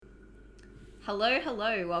Hello,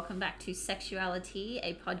 hello. Welcome back to Sexuality,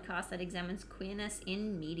 a podcast that examines queerness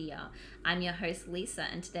in media. I'm your host, Lisa,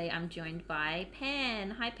 and today I'm joined by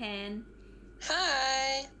Pan. Hi, Pan.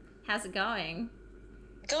 Hi. How's it going?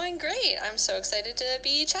 Going great. I'm so excited to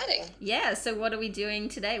be chatting. Yeah, so what are we doing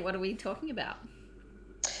today? What are we talking about?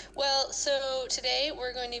 Well, so today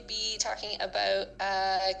we're going to be talking about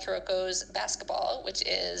Kuroko's Basketball, which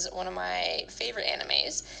is one of my favorite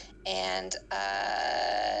animes. And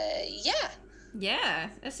yeah. Yeah,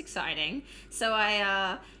 that's exciting. So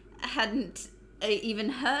I hadn't even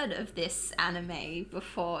heard of this anime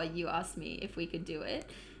before you asked me if we could do it.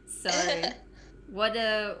 So what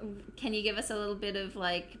can you give us a little bit of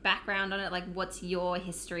like background on it? Like what's your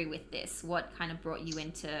history with this? What kind of brought you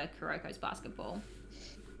into Kuroko's Basketball?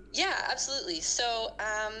 Yeah, absolutely. So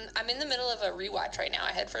I'm in the middle of a rewatch right now.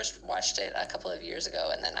 I had first watched it a couple of years ago,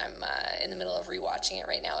 and then I'm in the middle of rewatching it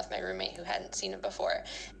right now with my roommate who hadn't seen it before.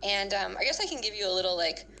 And I guess I can give you a little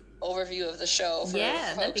like overview of the show for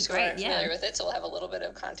folks who aren't familiar with it, so we'll have a little bit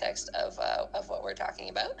of context of what we're talking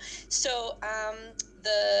about. So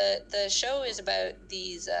the show is about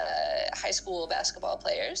these high school basketball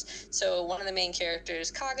players. So one of the main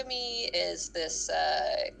characters, Kagami, is this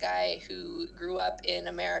guy who grew up in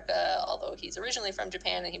America, although he's originally from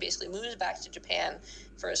Japan, and he basically moves back to Japan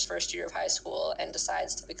for his first year of high school and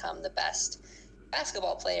decides to become the best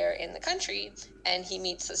basketball player in the country. And he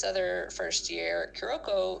meets this other first year,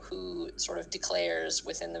 Kuroko, who sort of declares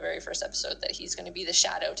within the very first episode that he's going to be the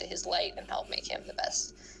shadow to his light and help make him the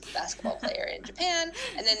best basketball player in Japan.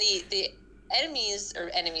 And then the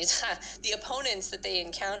the opponents that they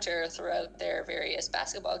encounter throughout their various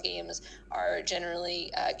basketball games are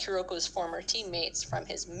generally Kuroko's former teammates from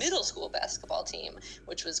his middle school basketball team,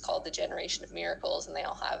 which was called the Generation of Miracles, and they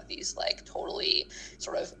all have these like totally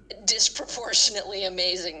sort of disproportionately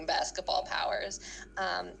amazing basketball powers.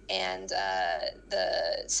 And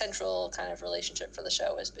the central kind of relationship for the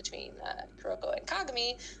show is between Kuroko and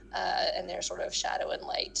Kagami, and their sort of shadow and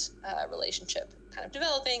light relationship kind of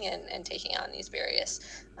developing and taking on these various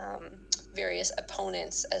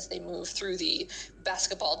opponents as they move through the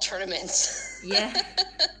basketball tournaments. Yeah.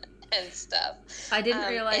 And stuff. I didn't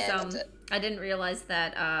realize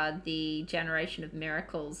that the Generation of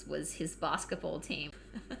Miracles was his basketball team.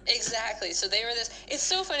 Exactly. So they were this. It's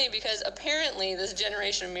so funny because apparently this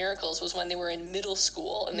Generation of Miracles was when they were in middle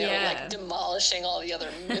school and they were like demolishing all the other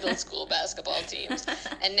middle school basketball teams.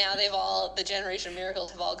 And now the Generation of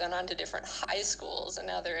Miracles have all gone on to different high schools, and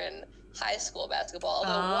now they're in high school basketball.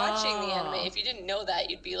 Although watching the anime, if you didn't know that,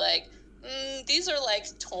 you'd be like, these are like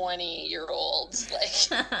 20-year-olds. Like,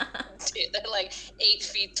 dude, they're like 8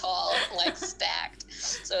 feet tall, like stacked.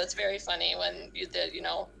 So it's very funny when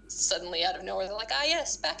suddenly out of nowhere they're like,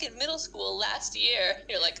 yes, back in middle school last year.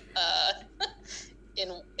 You're like,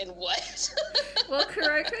 in what? Well,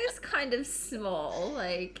 Kuroko's kind of small,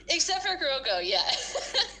 like. Except for Kuroko, yeah.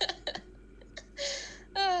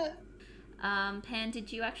 Pan,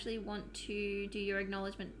 did you actually want to do your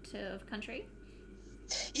acknowledgement of country?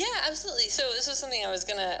 Yeah, absolutely. So this was something I was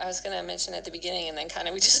gonna mention at the beginning, and then kind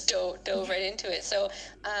of we just dove right into it. So,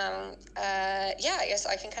 I guess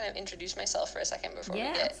I can kind of introduce myself for a second before we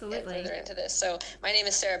get further into this. So my name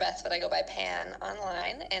is Sarah Beth, but I go by Pan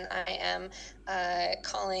online, and I am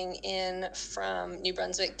calling in from New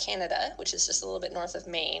Brunswick, Canada, which is just a little bit north of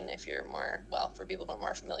Maine. If you're for people who are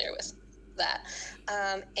more familiar with that.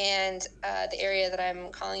 And the area that I'm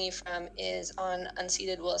calling you from is on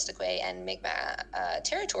unceded Wolastoqey and Mi'kmaq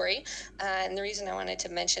territory. And the reason I wanted to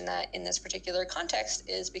mention that in this particular context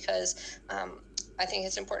is because I think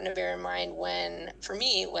it's important to bear in mind when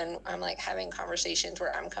I'm like having conversations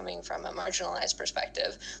where I'm coming from a marginalized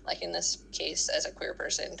perspective, like in this case as a queer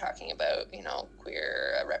person talking about,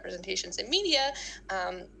 queer representations in media,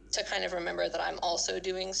 to kind of remember that I'm also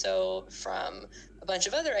doing so from a bunch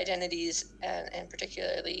of other identities, and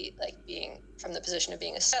particularly like being from the position of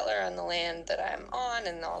being a settler on the land that I'm on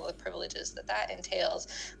and all the privileges that entails.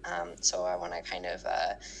 So I want to kind of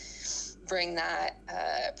bring that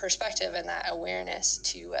perspective and that awareness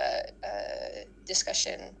to a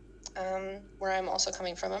discussion where I'm also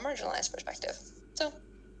coming from a marginalized perspective. So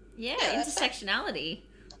yeah, intersectionality.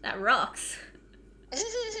 That rocks.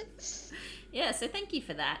 Yeah, so thank you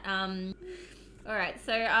for that. All right,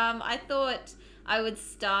 so I thought I would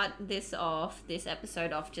start this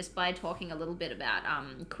episode off, just by talking a little bit about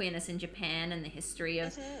queerness in Japan and the history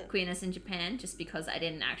of queerness in Japan, just because I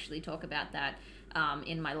didn't actually talk about that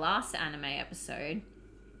in my last anime episode.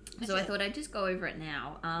 So I thought I'd just go over it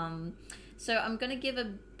now. So I'm going to give a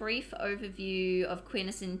brief overview of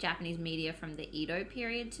queerness in Japanese media from the Edo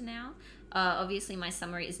period to now. Obviously, my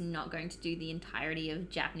summary is not going to do the entirety of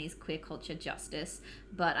Japanese queer culture justice,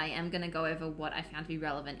 but I am going to go over what I found to be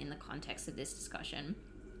relevant in the context of this discussion.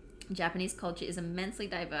 Japanese culture is immensely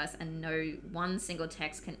diverse, and no one single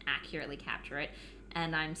text can accurately capture it,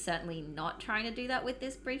 and I'm certainly not trying to do that with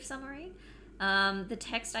this brief summary. The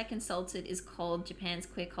text I consulted is called Japan's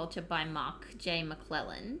Queer Culture by Mark J.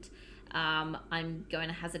 McClelland. I'm going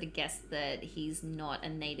to hazard a guess that he's not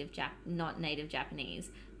native Japanese,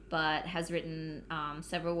 but has written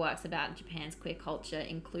several works about Japan's queer culture,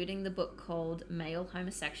 including the book called Male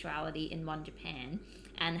Homosexuality in Modern Japan,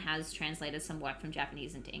 and has translated some work from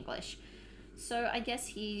Japanese into English. So I guess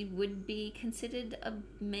he would be considered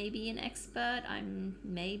maybe an expert.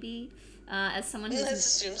 As someone who's... Let's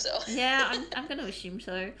assume so. Yeah, I'm going to assume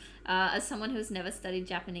so. As someone who's never studied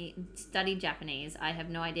Japanese, I have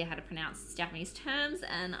no idea how to pronounce Japanese terms,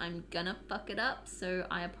 and I'm gonna fuck it up, so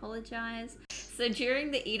I apologize. So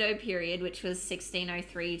during the Edo period, which was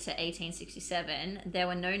 1603 to 1867, there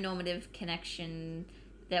was no normative connection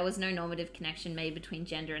made between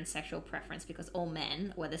gender and sexual preference, because all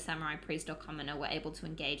men, whether samurai, priest, or commoner, were able to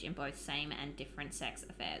engage in both same and different sex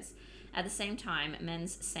affairs. At the same time,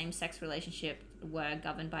 men's same-sex relationships were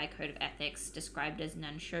governed by a code of ethics described as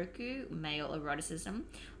nanshoku, male eroticism,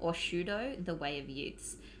 or shudo, the way of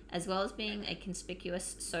youths. As well as being a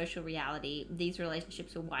conspicuous social reality, these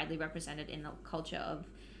relationships were widely represented in the culture of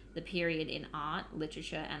the period in art,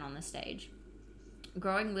 literature, and on the stage.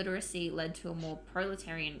 Growing literacy led to a more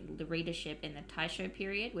proletarian readership in the Taisho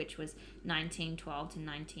period, which was 1912 to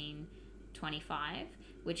 1925,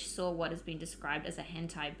 which saw what has been described as a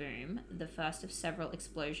hentai boom, the first of several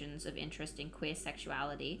explosions of interest in queer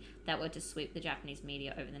sexuality that were to sweep the Japanese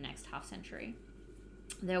media over the next half-century.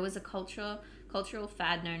 There was a cultural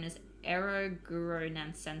fad known as eroguro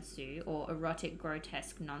nansensu, or erotic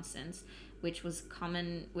grotesque nonsense, which was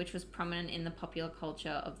prominent in the popular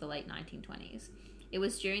culture of the late 1920s. It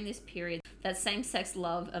was during this period that same-sex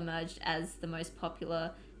love emerged as the most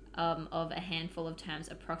popular of a handful of terms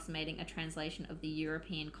approximating a translation of the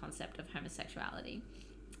European concept of homosexuality.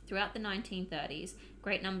 Throughout the 1930s,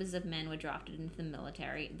 great numbers of men were drafted into the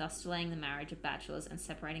military, thus delaying the marriage of bachelors and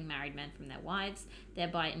separating married men from their wives,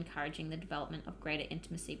 thereby encouraging the development of greater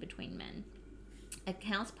intimacy between men.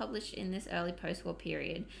 Accounts published in this early post-war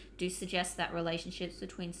period do suggest that relationships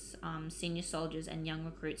between senior soldiers and young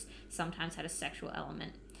recruits sometimes had a sexual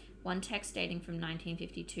element. One text dating from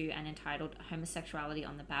 1952 and entitled Homosexuality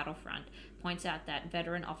on the Battlefront points out that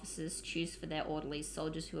veteran officers choose for their orderlies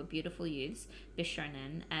soldiers who are beautiful youths,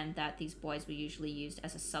 bishonen, and that these boys were usually used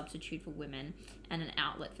as a substitute for women and an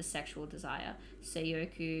outlet for sexual desire,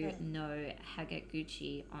 seiyoku no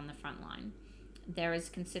hageguchi, on the front line. There is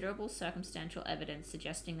considerable circumstantial evidence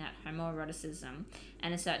suggesting that homoeroticism,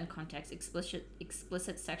 and in certain contexts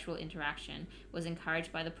explicit sexual interaction, was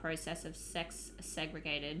encouraged by the process of sex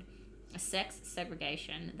segregation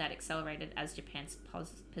that accelerated as Japan's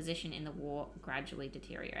position in the war gradually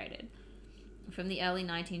deteriorated. From the early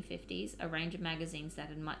 1950s, a range of magazines that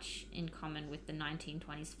had much in common with the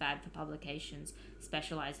 1920s fad for publications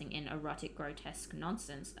specializing in erotic grotesque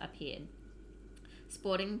nonsense appeared.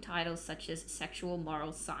 Sporting titles such as Sexual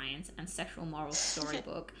Moral Science and Sexual Moral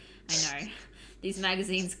Storybook, I know, these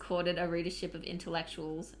magazines courted a readership of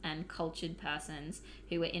intellectuals and cultured persons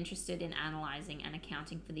who were interested in analyzing and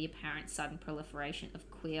accounting for the apparent sudden proliferation of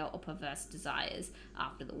queer or perverse desires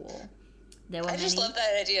after the war. I just love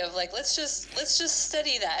that idea of like, let's just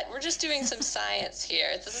study that. We're just doing some science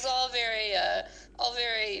here. This is all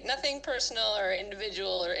very nothing personal or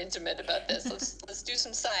individual or intimate about this. Let's do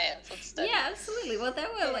some science. Let's study. Yeah, absolutely. Well, there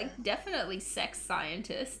were like definitely sex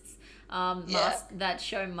scientists. That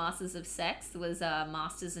show Masters of Sex was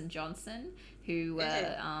Masters and Johnson, who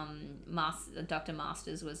Dr.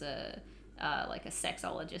 Masters was a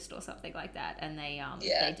sexologist or something like that, and they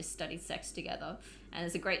just studied sex together. And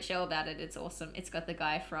there's a great show about it. It's awesome. It's got the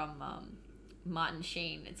guy from Martin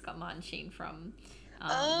Sheen. It's got Martin Sheen from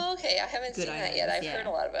okay. I haven't seen that yet. I've heard a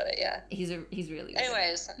lot about it. Yeah. He's really good.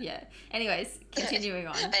 Anyways, Continuing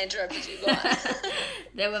on. I interrupted you. Go on.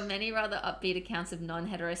 There were many rather upbeat accounts of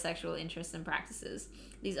non-heterosexual interests and practices.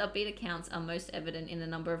 These upbeat accounts are most evident in a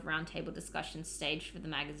number of roundtable discussions staged for the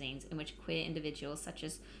magazines, in which queer individuals such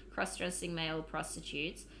as cross-dressing male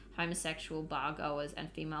prostitutes, homosexual bar-goers,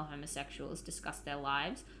 and female homosexuals discussed their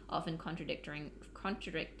lives, often contradicting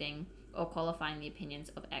or qualifying the opinions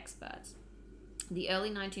of experts. The early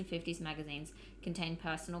 1950s magazines contained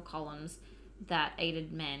personal columns that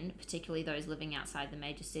aided men, particularly those living outside the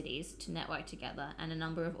major cities, to network together, and a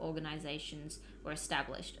number of organizations were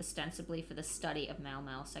established, ostensibly for the study of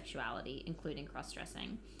male-male sexuality, including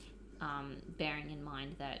cross-dressing, bearing in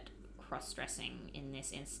mind that cross-dressing in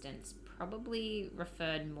this instance probably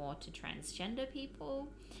referred more to transgender people,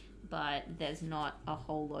 but there's not a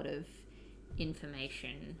whole lot of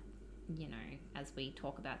information, as we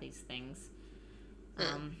talk about these things.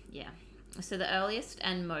 Yeah. So the earliest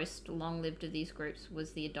and most long-lived of these groups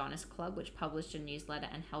was the Adonis Club, which published a newsletter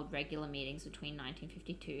and held regular meetings between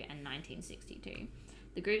 1952 and 1962.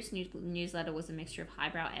 The group's newsletter was a mixture of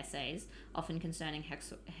highbrow essays, often concerning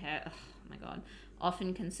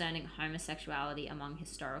often concerning homosexuality among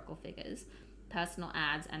historical figures, personal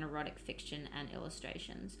ads, and erotic fiction and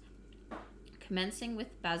illustrations. Commencing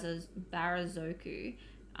with Barazoku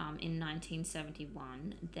in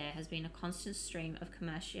 1971, there has been a constant stream of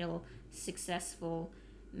commercial, successful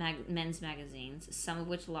men's magazines, some of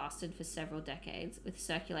which lasted for several decades, with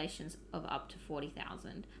circulations of up to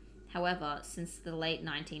 40,000. However, since the late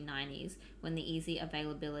 1990s, when the easy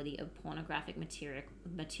availability of pornographic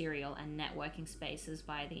material and networking spaces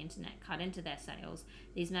via the internet cut into their sales,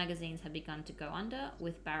 these magazines have begun to go under,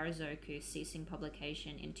 with Barazoku ceasing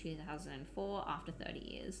publication in 2004 after 30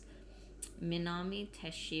 years. Minami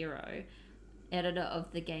Teshiro, editor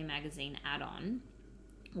of the gay magazine Add-On,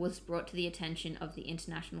 was brought to the attention of the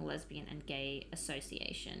International Lesbian and Gay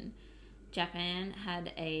Association. Japan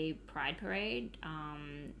had a pride parade.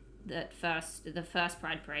 The first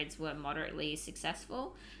pride parades were moderately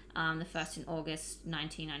successful. The first in August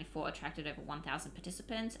 1994 attracted over 1,000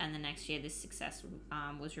 participants, and the next year this success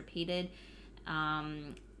was repeated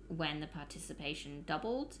when the participation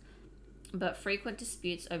doubled. But frequent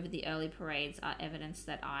disputes over the early parades are evidence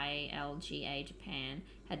that ILGA Japan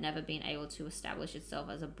had never been able to establish itself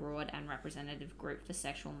as a broad and representative group for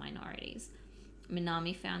sexual minorities.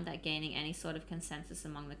 Minami found that gaining any sort of consensus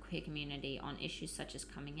among the queer community on issues such as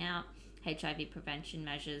coming out, HIV prevention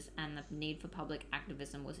measures, and the need for public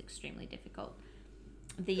activism was extremely difficult.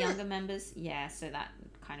 The younger members, so that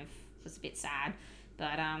kind of was a bit sad.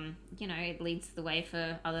 But, it leads the way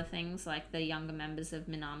for other things, like the younger members of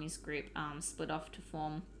Minami's group split off to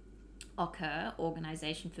form OCUR,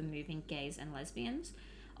 Organization for Moving Gays and Lesbians.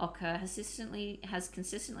 OCUR has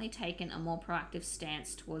consistently taken a more proactive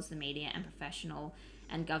stance towards the media and professional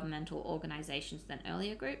and governmental organizations than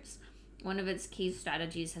earlier groups. One of its key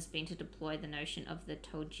strategies has been to deploy the notion of the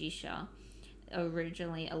tojisha,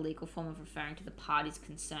 originally a legal form of referring to the parties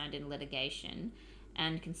concerned in litigation,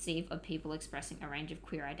 and conceive of people expressing a range of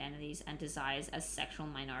queer identities and desires as sexual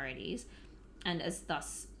minorities, and as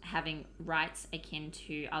thus having rights akin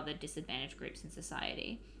to other disadvantaged groups in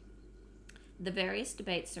society. The various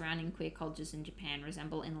debates surrounding queer cultures in Japan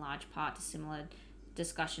resemble in large part to similar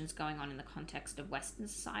discussions going on in the context of Western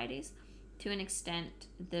societies. To an extent,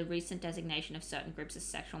 the recent designation of certain groups as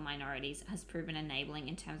sexual minorities has proven enabling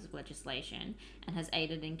in terms of legislation and has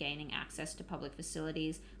aided in gaining access to public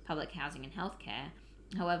facilities, public housing, and healthcare.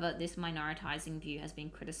 However, this minoritizing view has been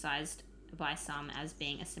criticized by some as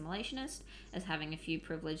being assimilationist, as offering a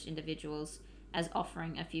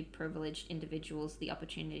few privileged individuals the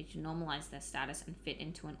opportunity to normalize their status and fit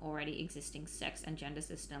into an already existing sex and gender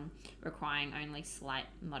system, requiring only slight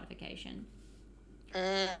modification.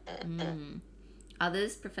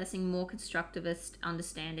 Others, professing more constructivist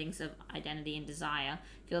understandings of identity and desire,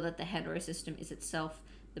 feel that the hetero system is itself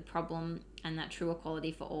the problem and that true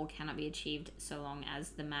equality for all cannot be achieved so long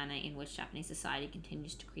as the manner in which Japanese society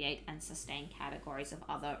continues to create and sustain categories of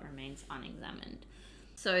other remains unexamined.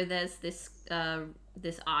 So there's this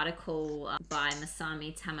article by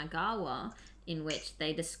Masami Tamagawa in which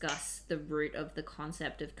they discuss the root of the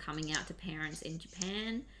concept of coming out to parents in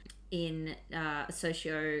Japan in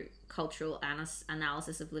socio-cultural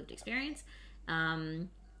analysis of lived experience.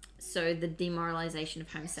 So the demoralization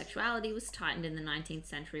of homosexuality was tightened in the 19th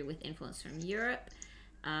century with influence from Europe.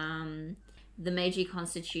 The Meiji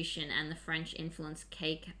Constitution and the French-influenced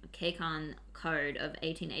Keikan Code of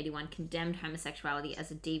 1881 condemned homosexuality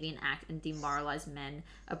as a deviant act and demoralized men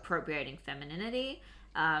appropriating femininity.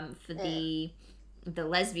 For the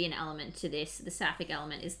lesbian element to this, the sapphic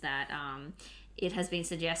element is that it has been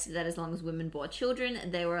suggested that as long as women bore children,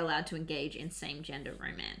 they were allowed to engage in same-gender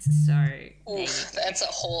romance. So that's a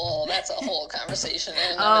whole conversation.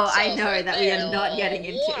 I know that we are not getting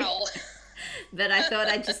into. Wow. But I thought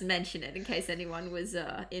I'd just mention it in case anyone was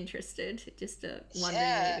interested, just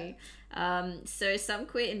wondering maybe. So some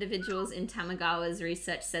queer individuals in Tamagawa's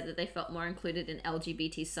research said that they felt more included in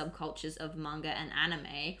LGBT subcultures of manga and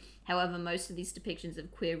anime. However, most of these depictions of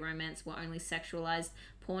queer romance were only sexualized,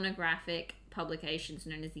 pornographic, publications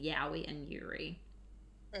known as Yaoi and Yuri.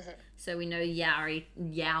 Mm-hmm. So we know Yaoi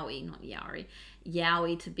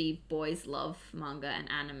to be boys love manga and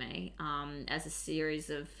anime, as stories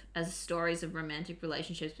of romantic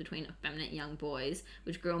relationships between effeminate young boys,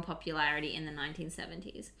 which grew in popularity in the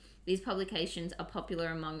 1970s. These publications are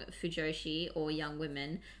popular among fujoshi, or young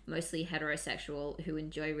women, mostly heterosexual, who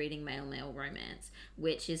enjoy reading male-male romance,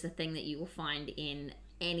 which is a thing that you will find in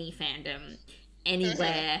any fandom,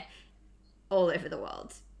 anywhere, all over the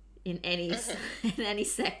world, in any in any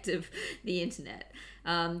sect of the internet.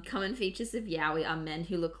 Common features of yaoi are men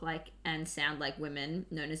who look like and sound like women,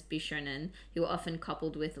 known as bishonen, who are often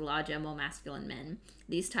coupled with larger, more masculine men.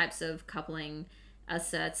 These types of coupling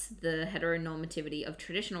asserts the heteronormativity of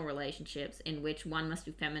traditional relationships, in which one must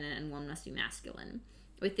be feminine and one must be masculine.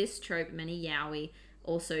 With this trope, many yaoi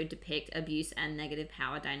also depict abuse and negative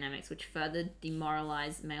power dynamics, which further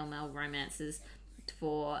demoralize male-male romances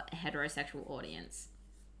for a heterosexual audience.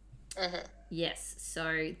 Mm-hmm. Yes,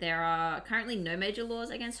 so there are currently no major laws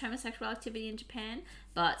against homosexual activity in Japan,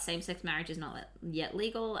 but same-sex marriage is not yet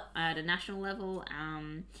legal at a national level,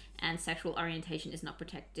 and sexual orientation is not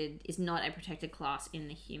a protected class in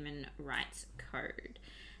the Human Rights Code.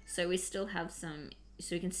 So we still have so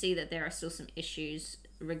we can see that there are still some issues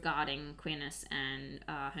regarding queerness and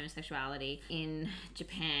homosexuality in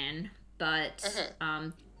Japan, but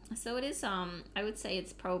so it is, I would say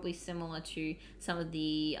it's probably similar to some of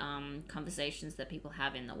the conversations that people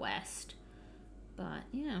have in the West. But,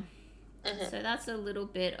 yeah. So that's a little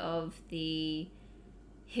bit of the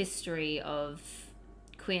history of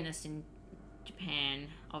queerness in Japan,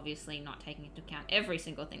 obviously not taking into account every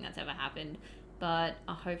single thing that's ever happened, but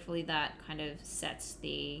hopefully that kind of sets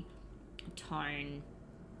the tone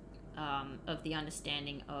of the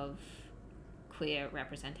understanding of queer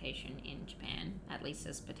representation in Japan, at least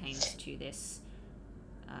as pertains to this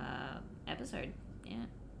episode.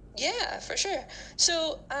 Yeah, for sure.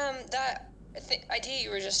 So that idea you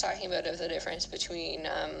were just talking about of the difference between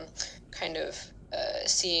kind of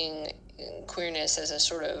seeing queerness as a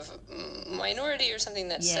sort of minority or something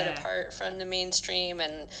that's set apart from the mainstream,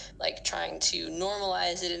 and like trying to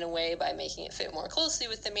normalize it in a way by making it fit more closely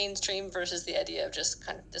with the mainstream, versus the idea of just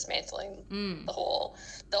kind of dismantling the whole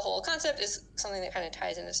concept, is something that kind of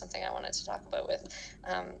ties into something I wanted to talk about with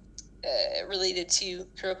related to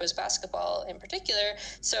Kuroko's basketball in particular.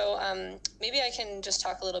 So maybe I can just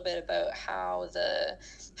talk a little bit about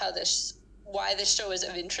why this show is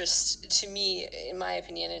of interest to me, in my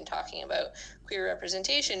opinion, in talking about queer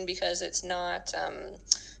representation, because it's not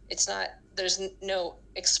there's no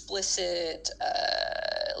explicit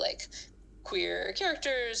like queer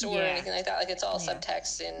characters or anything like that. Like, it's all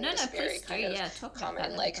subtext in this very kind of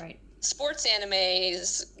common like sports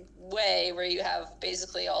animes way, where you have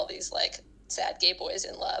basically all these like sad gay boys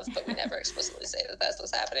in love, but we never explicitly say that that's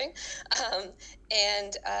what's happening.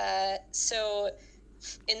 So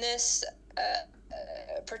in this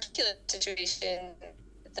particular situation,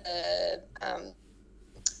 the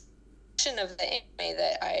of the anime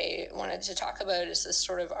that I wanted to talk about is this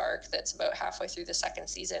sort of arc that's about halfway through the second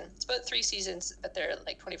season. It's about 3 seasons, but they're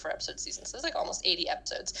like 24 episode seasons. So it's like almost 80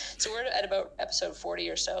 episodes. So we're at about episode 40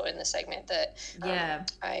 or so in the segment that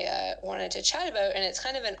I wanted to chat about. And it's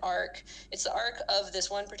kind of an arc. It's the arc of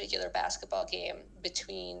this one particular basketball game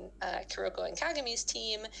between Kuroko and Kagami's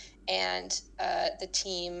team and the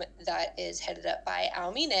team that is headed up by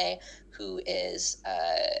Aomine, who is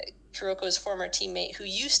Kuroko's former teammate, who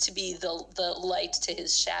used to be the light to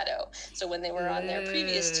his shadow. So when they were on their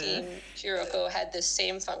previous team, Kuroko had this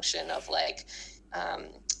same function of like,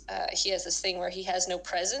 he has this thing where he has no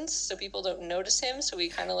presence, so people don't notice him. So he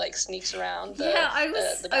kind of like sneaks around the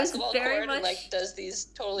basketball court and like does these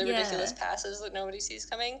totally ridiculous passes that nobody sees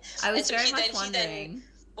coming. I was very much wondering.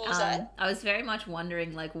 What was that? I was very much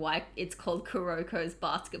wondering, like, why it's called Kuroko's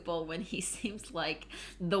basketball when he seems like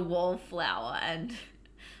the wallflower and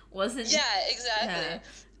wasn't. Yeah, exactly. Yeah.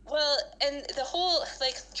 Well, and the whole,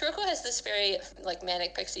 like, Kuroko has this very, like,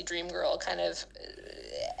 manic pixie dream girl kind of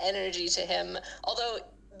energy to him. Although,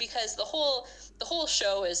 because the whole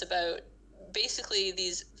show is about basically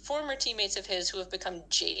these former teammates of his who have become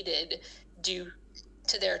jaded due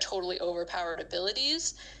to their totally overpowered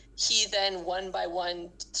abilities. He then, one by one,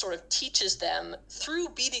 sort of teaches them, through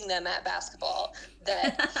beating them at basketball,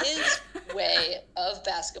 that his way of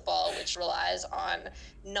basketball, which relies on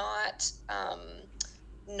not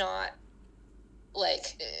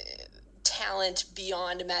talent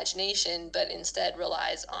beyond imagination, but instead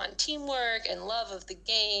relies on teamwork and love of the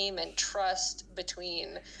game and trust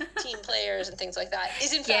between team players and things like that,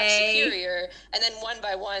 is in fact superior. And then one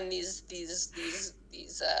by one, these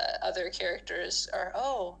other characters are,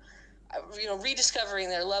 rediscovering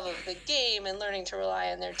their love of the game and learning to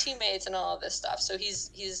rely on their teammates and all of this stuff. So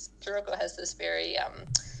Kuroko has this very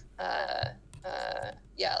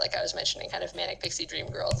like I was mentioning, kind of manic pixie dream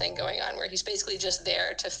girl thing going on, where he's basically just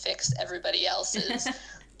there to fix everybody else's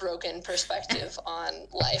broken perspective on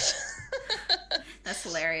life. That's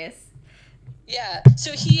hilarious. Yeah.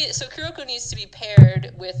 So Kuroko needs to be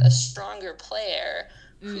paired with a stronger player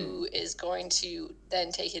who is going to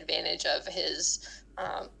then take advantage of his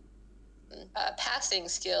passing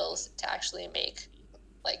skills to actually make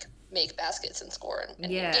baskets and score and win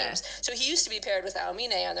games. So he used to be paired with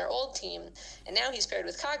Aomine on their old team, and now he's paired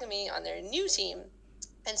with Kagami on their new team.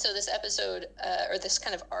 And so this episode, or this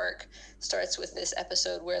kind of arc, starts with this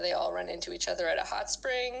episode where they all run into each other at a hot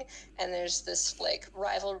spring, and there's this like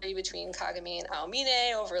rivalry between Kagami and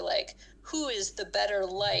Aomine over like who is the better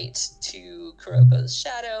light to Kuroko's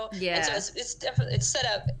shadow. Yeah. And so it's definitely set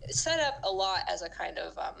up a lot as a kind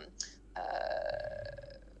of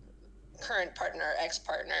current partner,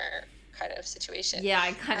 ex-partner kind of situation. Yeah,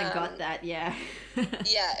 I kind of got that. Yeah.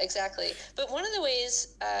 Yeah, exactly. But one of the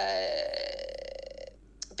ways,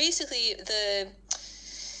 basically,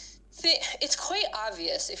 it's quite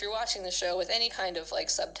obvious if you're watching the show with any kind of like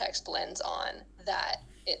subtext lens on that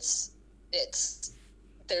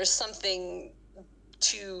there's something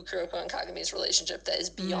to Kuroko and Kagami's relationship that is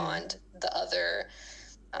beyond the other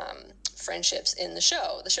friendships in the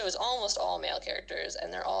show. The show is almost all male characters,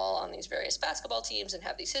 and they're all on these various basketball teams and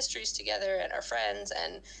have these histories together and are friends.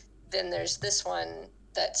 And then there's this one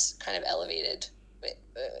that's kind of elevated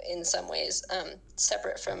in some ways,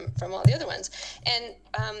 separate from all the other ones. And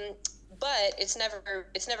but it's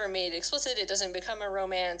never made explicit. It doesn't become a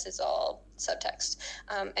romance. It's all subtext.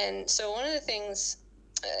 And so one of the things,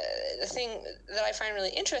 the thing that I find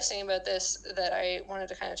really interesting about this that I wanted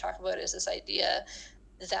to kind of talk about is this idea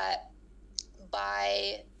that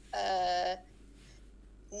by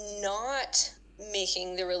not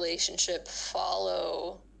making the relationship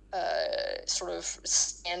follow sort of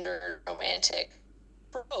standard romantic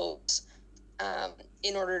tropes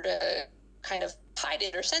in order to kind of hide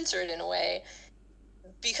it or censor it in a way,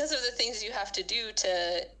 because of the things you have to do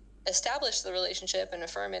to establish the relationship and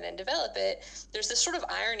affirm it and develop it, there's this sort of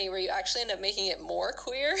irony where you actually end up making it more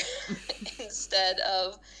queer instead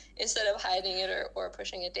of hiding it or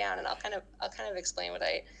pushing it down. And I'll kind of explain what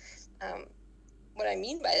I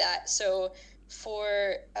mean by that. So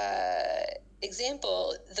for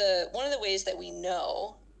example, one of the ways that we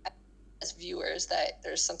know as viewers that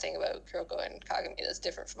there's something about Kuroko and Kagami that's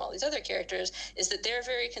different from all these other characters is that they're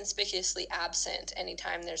very conspicuously absent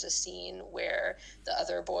anytime there's a scene where the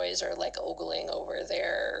other boys are like ogling over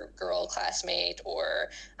their girl classmate, or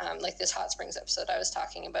like this Hot Springs episode I was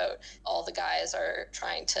talking about, all the guys are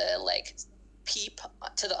trying to like peep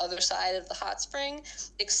to the other side of the hot spring,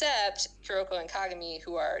 except Kuroko and Kagami,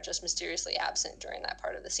 who are just mysteriously absent during that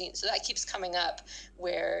part of the scene. So that keeps coming up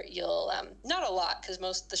where you'll, not a lot, because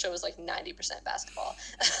the show is like 90% basketball,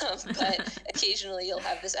 but occasionally you'll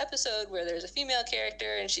have this episode where there's a female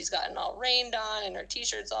character and she's gotten all rained on and her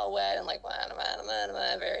t-shirt's all wet and like,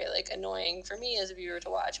 very like annoying for me as a viewer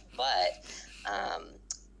to watch. But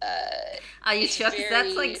are you sure? Because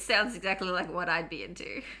that's like sounds exactly like what I'd be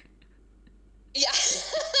into. Yeah.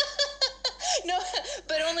 No,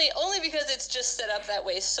 but only because it's just set up that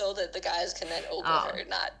way so that the guys can then ogle her,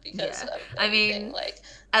 not because of anything. I mean, like,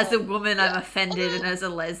 as a woman, I'm offended, and as a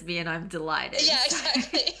lesbian, I'm delighted. Yeah,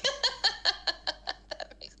 exactly.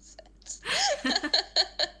 That makes sense.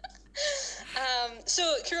 So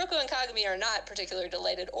Kuroko and Kagami are not particularly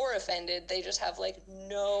delighted or offended. They just have like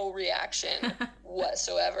no reaction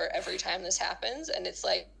whatsoever every time this happens, and it's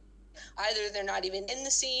like, either they're not even in the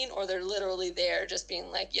scene or they're literally there just being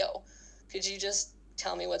like, yo, could you just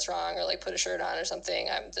tell me what's wrong, or like put a shirt on or something?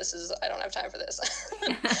 I don't have time for this.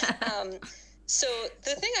 So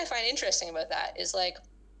the thing I find interesting about that is like,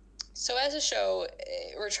 so as a show,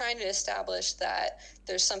 we're trying to establish that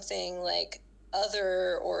there's something like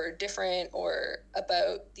other or different or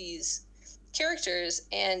about these characters,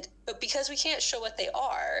 but because we can't show what they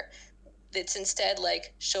are, it's instead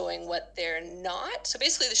like showing what they're not. So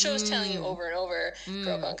basically the show is telling you over and over,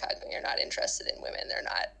 Kuroko and Kagami are not interested in women. They're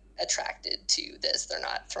not attracted to this. They're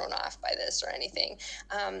not thrown off by this or anything,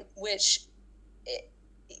 which it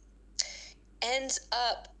ends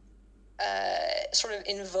up sort of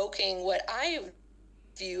invoking what I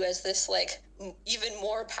view as this like even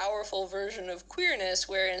more powerful version of queerness,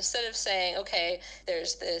 where instead of saying, okay,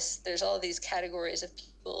 there's all these categories of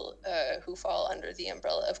people who fall under the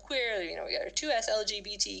umbrella of queer, you know, we got our 2S,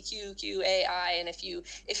 LGBTQ, QAI, and if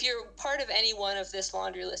you're part of any one of this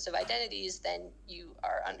laundry list of identities, then you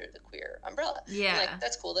are under the queer umbrella. Yeah. And, like,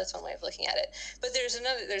 that's cool, that's one way of looking at it. But there's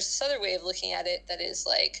this other way of looking at it that is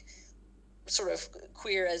like sort of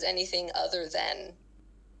queer as anything other than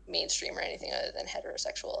mainstream or anything other than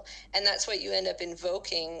heterosexual. And that's what you end up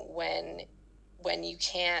invoking when you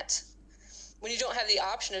can't, when you don't have the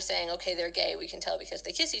option of saying, okay, they're gay, we can tell because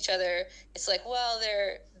they kiss each other. It's like, well,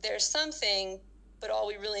 there's something, but all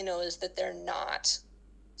we really know is that they're not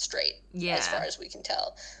straight, as far as we can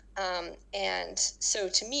tell. And so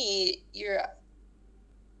to me, you're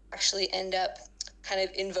actually end up kind of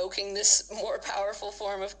invoking this more powerful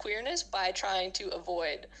form of queerness by trying to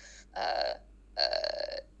avoid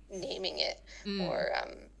naming it or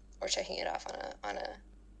checking it off on a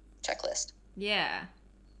checklist. Yeah,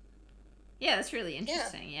 that's really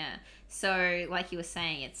interesting. Yeah. So like you were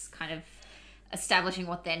saying, it's kind of establishing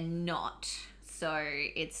what they're not, so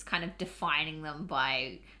it's kind of defining them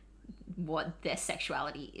by what their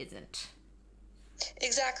sexuality isn't.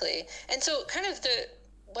 Exactly. And so kind of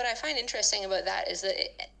what I find interesting about that is that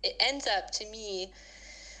it ends up, to me,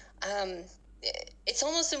 it's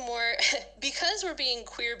almost a more, because we're being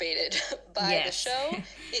queer baited by the show,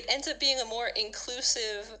 it ends up being a more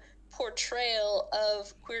inclusive portrayal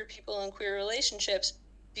of queer people and queer relationships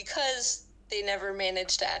because they never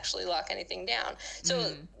managed to actually lock anything down.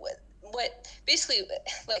 So what basically,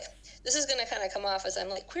 like, this is going to kind of come off as I'm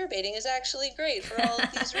like, queer baiting is actually great for all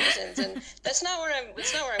of these reasons, and that's not where I'm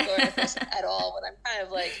going with this at all. But I'm kind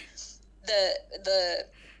of like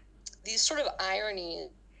these sort of ironies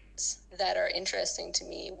that are interesting to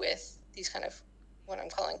me with these kind of what I'm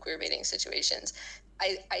calling queer baiting situations.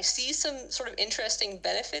 I see some sort of interesting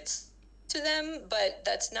benefits to them, but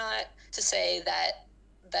that's not to say that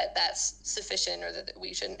that's sufficient or that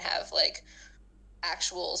we shouldn't have like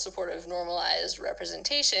actual supportive normalized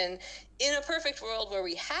representation. In a perfect world where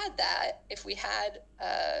we had that, if we had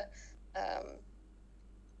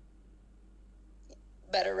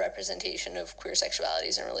better representation of queer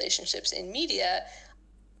sexualities and relationships in media,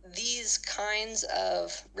 these kinds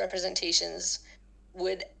of representations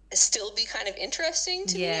would still be kind of interesting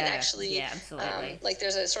to me. And actually, absolutely. Like,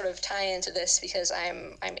 there's a sort of tie into this because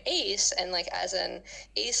I'm ace, and like as an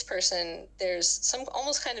ace person, there's some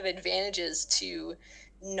almost kind of advantages to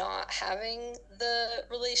not having the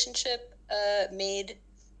relationship made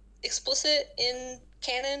explicit in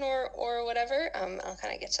canon or whatever. I'll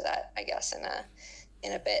kind of get to that, I guess,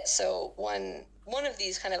 in a bit. So one of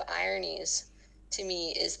these kind of ironies to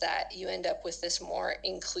me is that you end up with this more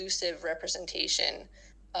inclusive representation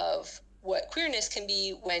of what queerness can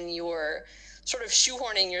be when you're sort of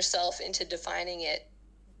shoehorning yourself into defining it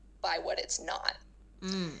by what it's not.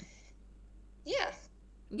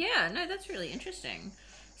 Yeah, no, that's really interesting.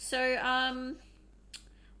 So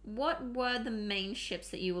what were the main ships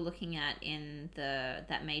that you were looking at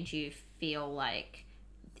that made you feel like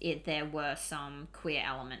there were some queer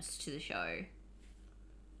elements to the show?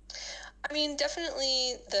 I mean,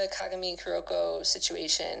 definitely the Kagami Kuroko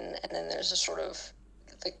situation, and then there's a sort of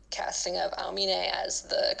the casting of Aomine as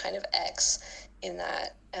the kind of X in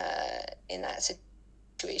that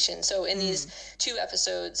situation. So in these 2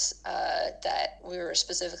 episodes that we were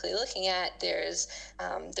specifically looking at, they're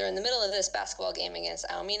in the middle of this basketball game against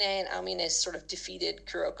Aomine, and Aomine has sort of defeated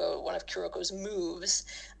Kuroko, one of Kuroko's moves,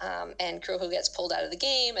 and Kuroko gets pulled out of the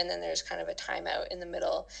game, and then there's kind of a timeout in the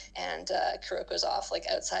middle, and Kuroko's off like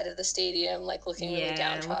outside of the stadium, like looking really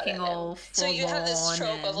downtrodden. So you have this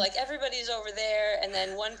trope of like everybody's over there, and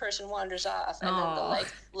then one person wanders off, and then the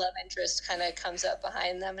like love interest kind of comes up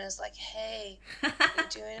behind them and is like, hey, you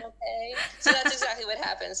doing okay? So that's exactly what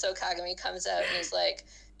happens. So Kagami comes out and is like,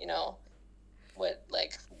 you know,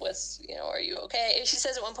 what's, you know, are you okay? And she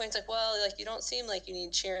says at one point, it's like, well, like, you don't seem like you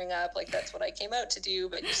need cheering up. Like, that's what I came out to do,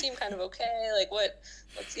 but you seem kind of okay. Like,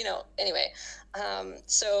 what's, you know, anyway.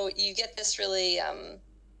 So you get this really, you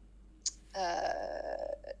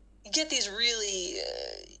get these really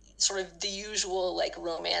sort of the usual, like,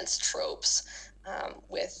 romance tropes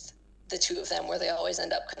with the 2 of them, where they always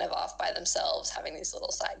end up kind of off by themselves having these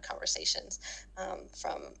little side conversations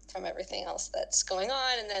from everything else that's going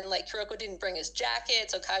on. And then like Kuroko didn't bring his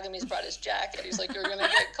jacket, so Kagami's brought his jacket. He's like, you're gonna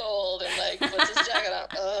get cold, and like puts his jacket on.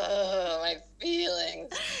 Oh, my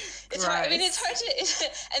feelings. It's hard. I mean, it's hard to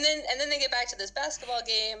and then they get back to this basketball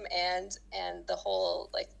game, and the whole,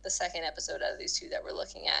 like, the second episode out of these 2 that we're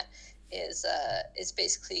looking at is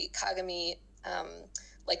basically Kagami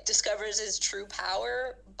like discovers his true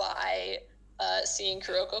power by seeing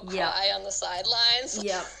Kuroko cry Yep. on the sidelines.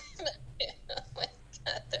 Yep. Oh my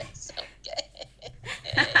god, they're so gay.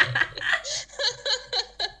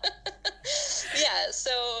 Yeah,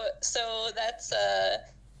 so that's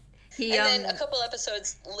He and then a couple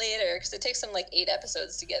episodes later, because it takes them like 8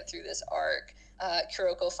 episodes to get through this arc,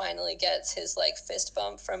 Kuroko finally gets his like fist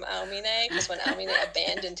bump from Aomine, because when Aomine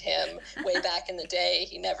abandoned him way back in the day,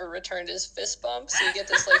 he never returned his fist bump. So you get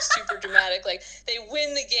this like super dramatic, like they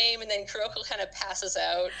win the game and then Kuroko kind of passes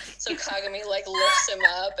out. So Kagami like lifts him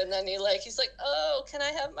up and then he's like, oh, can I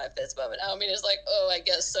have my fist bump? And Aomine is like, oh, I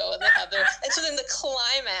guess so. And they have their, and so then the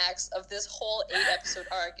climax of this whole 8 episode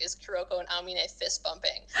arc is Kuroko and Aomine fist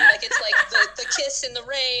bumping. Like it's like the kiss in the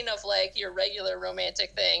rain of like your regular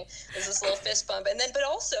romantic thing is this little fist bump. And then, but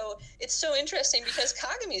also it's so interesting because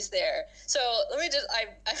Kagami's there. So let me just, I'm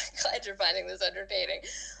glad you're finding this entertaining.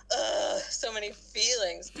 So many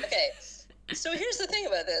feelings. Okay. So here's the thing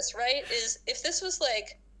about this, right? Is if this was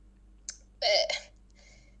like,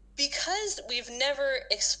 because we've never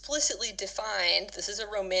explicitly defined this is a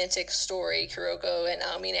romantic story, Kuroko and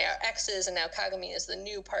Aomine are exes and now Kagami is the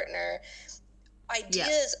new partner,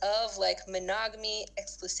 ideas of like monogamy,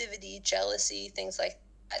 exclusivity, jealousy, things like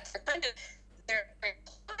that, they're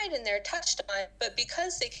implied and they're touched on, but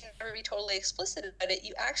because they can never be totally explicit about it,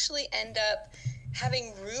 you actually end up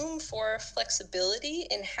having room for flexibility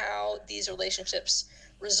in how these relationships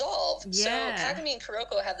resolve. So Kagami and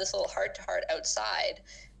Kuroko have this little heart-to-heart outside,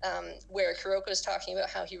 where Kuroko's talking about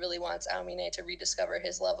how he really wants Aomine to rediscover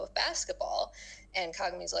his love of basketball, and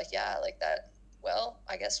Kagami's like, yeah, like that, well,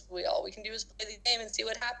 I guess all we can do is play the game and see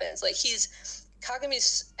what happens. Like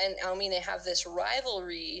Kagami's and Aomine have this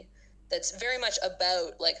rivalry that's very much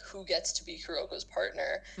about like who gets to be Kuroko's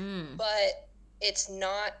partner, but it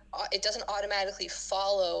doesn't automatically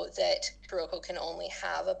follow that Kuroko can only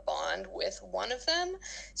have a bond with one of them.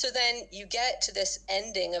 So then you get to this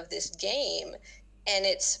ending of this game and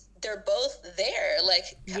they're both there.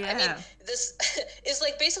 Like, I mean, this is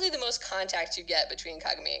like basically the most contact you get between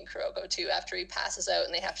Kagami and Kuroko too, after he passes out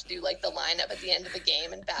and they have to do like the lineup at the end of the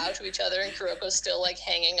game and bow to each other and Kuroko's still like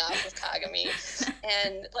hanging off of Kagami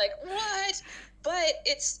and like, what? But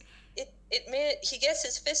he gets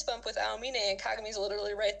his fist bump with Aomine and Kagami's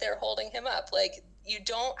literally right there holding him up. Like, you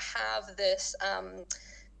don't have this,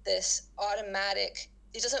 this automatic,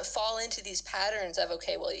 it doesn't fall into these patterns of,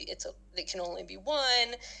 okay, well, they can only be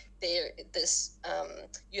one.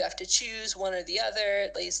 You have to choose one or the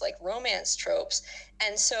other, these like romance tropes.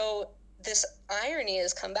 And so this irony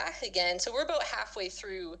has come back again. So we're about halfway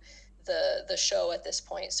through the show at this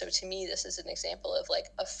point. So to me, this is an example of like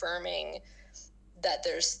affirming that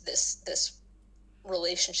there's this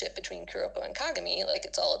relationship between Kuroko and Kagami. Like,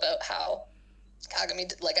 it's all about how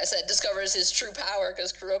Kagami, like I said, discovers his true power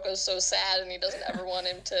because Kuroko's so sad and he doesn't ever want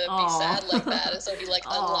him to be sad like that, and so he like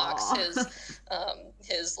unlocks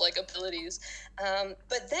his like abilities.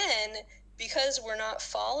 But then, because we're not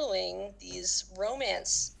following these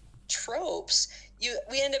romance tropes,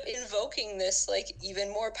 we end up invoking this like even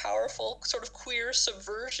more powerful sort of queer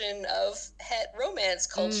subversion of het romance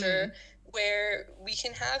culture, where we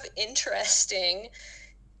can have interesting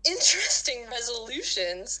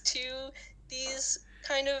resolutions to these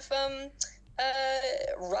kind of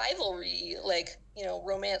rivalry, like,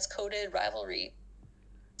 romance coded rivalry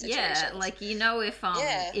situations. Yeah, like,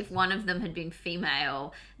 if one of them had been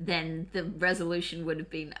female, then the resolution would have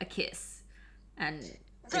been a kiss, and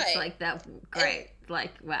it's like that. Great.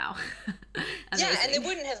 Like, wow. Yeah, and they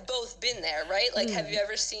wouldn't have both been there, right? Like, have you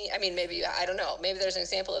ever seen, I mean, maybe, I don't know, maybe there's an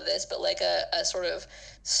example of this, but like a sort of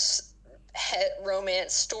het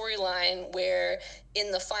romance storyline where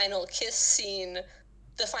in the final kiss scene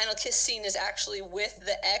is actually with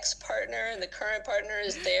the ex-partner and the current partner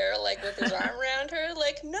is there like with his arm around her.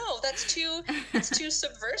 Like, no, that's too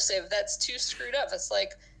subversive, that's too screwed up. It's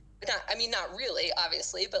like, not really,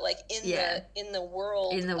 obviously, but like in the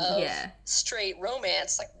world of straight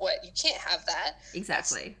romance, like, what, you can't have that.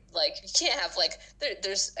 Exactly. That's, like, you can't have like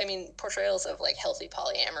there's portrayals of like healthy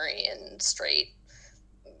polyamory and straight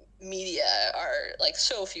media are like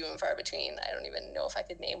so few and far between. I don't even know if I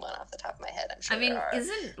could name one off the top of my head. I'm sure there are.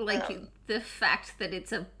 Isn't like the fact that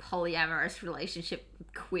it's a polyamorous relationship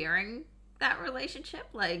queering that relationship?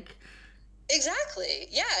 Like, exactly.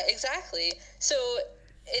 Yeah, exactly. So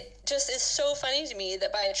it just is so funny to me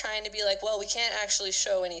that by trying to be like, well, we can't actually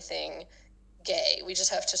show anything gay, we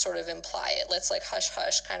just have to sort of imply it. Let's like hush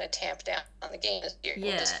hush kind of tamp down on the game. You're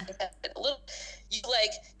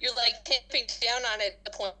like tamping down on it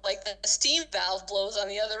at the point like the steam valve blows on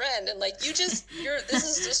the other end, and like this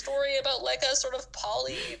is the story about like a sort of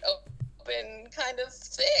open kind of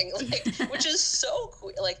thing, like, which is so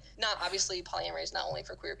queer. Like, not obviously polyamory is not only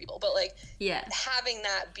for queer people, but like, yeah, having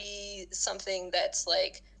that be something that's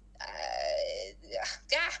like,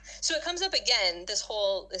 yeah. So it comes up again. This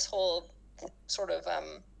whole sort of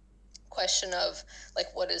question of like,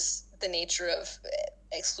 what is the nature of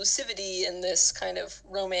exclusivity in this kind of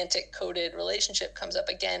romantic coded relationship comes up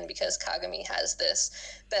again, because Kagami has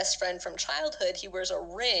this best friend from childhood. He wears a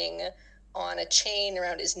ring on a chain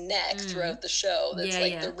around his neck throughout the show. That's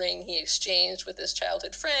the ring he exchanged with his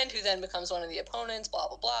childhood friend, who then becomes one of the opponents, blah,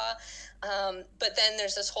 blah, blah. But then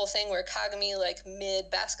there's this whole thing where Kagami, like, mid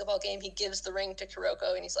basketball game, he gives the ring to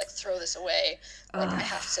Kuroko and he's like, throw this away. Like, I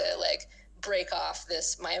have to, like, break off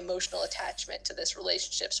my emotional attachment to this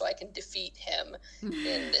relationship so I can defeat him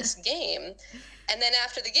in this game. And then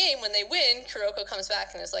after the game, when they win, Kuroko comes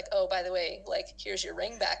back and is like, oh, by the way, like, here's your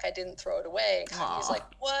ring back. I didn't throw it away. And Kagi's like,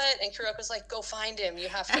 what? And Kuroko's like, go find him. You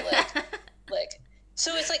have to, like,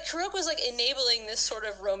 so it's like Kuroko's, like, enabling this sort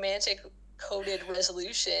of romantic coded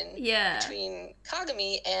resolution between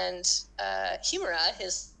Kagami and Himura,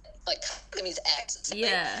 his, like, Kagami's ex.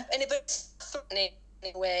 Yeah. And it's threatening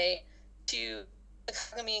in a way to the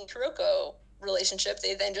Kagami and Kuroko relationship.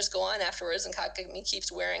 They then just go on afterwards, and Kagami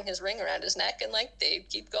keeps wearing his ring around his neck, and like, they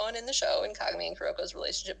keep going in the show, and Kagami and Kuroko's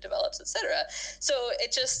relationship develops, etc. So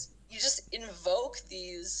you just invoke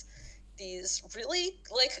these really,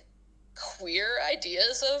 like, queer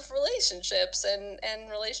ideas of relationships and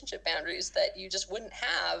relationship boundaries that you just wouldn't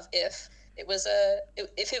have if it was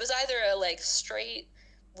either a, like, straight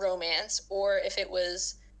romance, or if it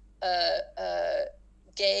was a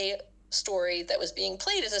gay story that was being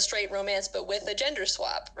played as a straight romance but with a gender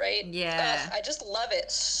swap, right? Yeah. I just love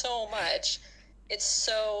it so much. It's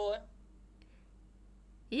so,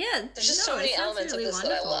 yeah, there's just so many elements really of this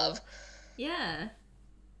wonderful. That I love. Yeah.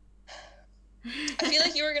 I feel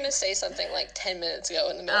like you were going to say something like 10 minutes ago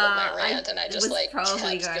in the middle of my rant, and I just, like, kept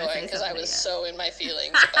going because I was so in my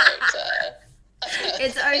feelings about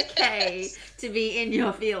it's okay to be in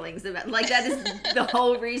your feelings about, like, that is the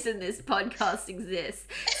whole reason this podcast exists,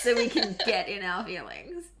 so we can get in our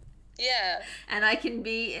feelings. Yeah. And I can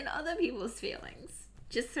be in other people's feelings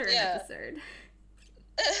just for an episode.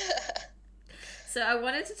 So I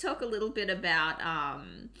wanted to talk a little bit about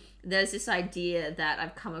there's this idea that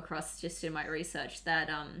I've come across just in my research that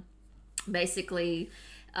basically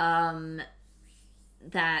that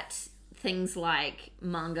things like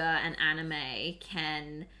manga and anime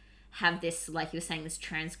can have this, like you were saying, this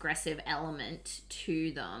transgressive element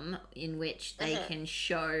to them, in which they can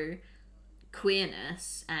show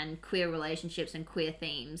queerness and queer relationships and queer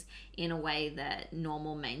themes in a way that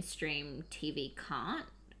normal mainstream TV can't.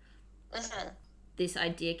 This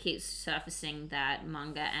idea keeps surfacing that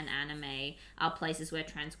manga and anime are places where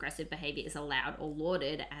transgressive behavior is allowed or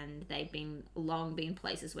lauded, and they've long been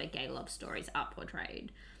places where gay love stories are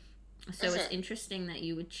portrayed. So it's interesting that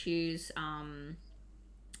you would choose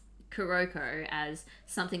Kuroko as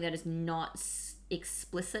something that is not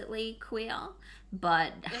explicitly queer,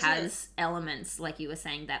 but has elements, like you were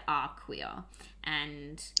saying, that are queer.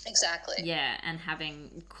 And exactly. Yeah, and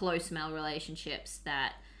having close male relationships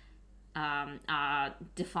that are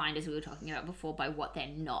defined, as we were talking about before, by what they're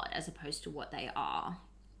not as opposed to what they are.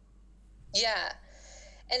 Yeah.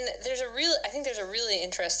 And I think there's a really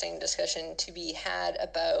interesting discussion to be had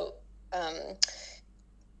about,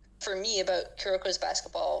 for me, about Kuroko's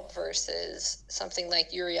basketball versus something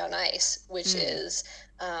like Yuri on Ice, which is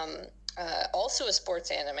also a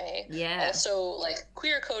sports anime. Yeah. Also, like,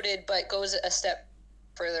 queer-coded, but goes a step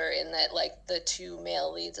further in that, like, the two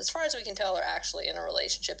male leads, as far as we can tell, are actually in a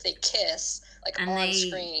relationship. They kiss, like, and on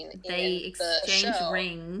screen. They exchange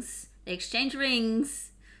rings. They exchange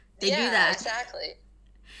rings. They do that. Yeah, exactly.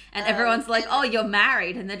 And everyone's like, oh, you're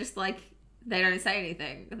married. And they're just like, they don't say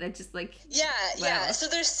anything. They're just like, yeah. So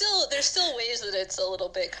there's still ways that it's a little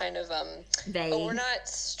bit kind of vague. But we're not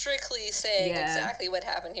strictly saying exactly what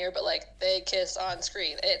happened here, but, like, they kiss on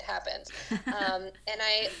screen. It happens. And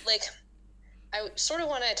I sort of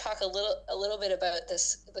want to talk a little bit about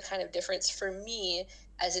the kind of difference for me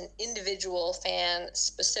as an individual fan,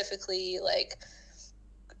 specifically, like,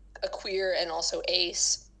 a queer and also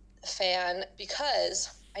ace fan, because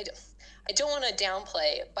I don't want to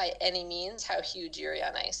downplay by any means how huge Yuri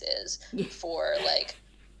on Ice is for, like,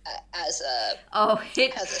 as a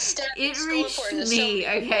step. It reached me.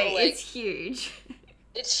 Okay, like, it's huge.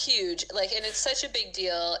 It's huge, like, and it's such a big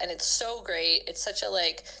deal, and it's so great. It's such a,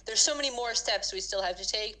 like, there's so many more steps we still have to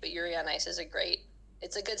take, but Yuri on Ice is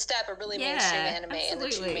it's a good step, a really mainstream anime, and the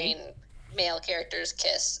two main male characters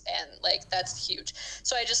kiss, and, like, that's huge.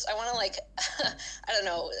 So I want to, like, I don't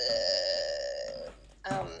know,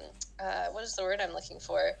 what is the word I'm looking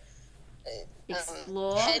for?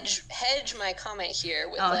 Explore. Hedge my comment here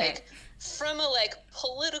with Okay. from a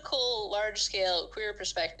political large scale queer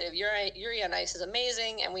perspective, Yuri on Ice is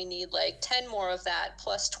amazing, and we need 10 more of that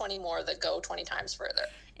plus 20 more that go 20 times further.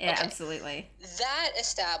 Yeah, okay. Absolutely. That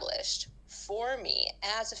established, for me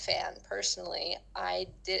as a fan personally, I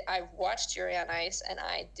watched Yuri on Ice and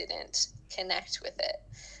I didn't connect with it.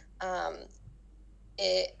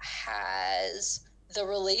 It has the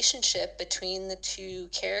relationship between the two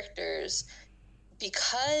characters,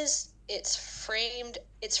 because it's framed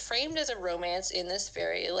as a romance in this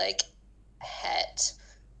very het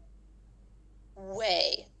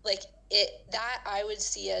way, that I would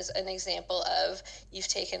see as an example of, you've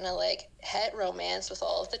taken a het romance with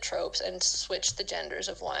all of the tropes and switched the genders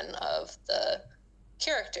of one of the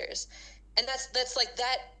characters. And that's like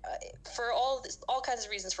that for all kinds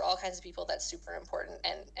of reasons, for all kinds of people, that's super important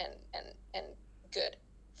and good.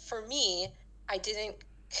 For me, I didn't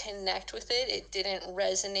connect with it. It didn't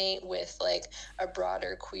resonate with a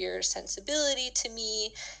broader queer sensibility to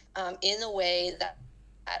me, in the way that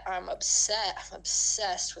I'm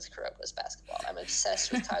obsessed with Kuroko's basketball. I'm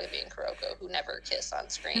obsessed with Kagami and Kuroko, who never kiss on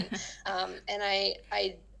screen. And I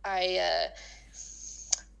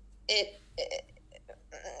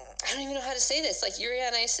don't even know how to say this. Yuri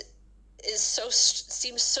on Ice is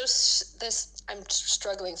I'm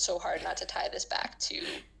struggling so hard not to tie this back to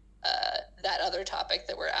that other topic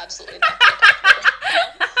that we're absolutely not going to talk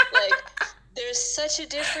about. There's such a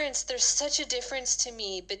difference to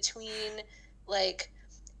me between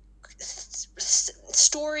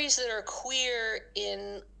stories that are queer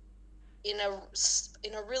in a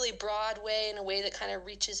really broad way, in a way that kind of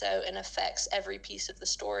reaches out and affects every piece of the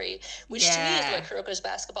story, which to me is what Kuroko's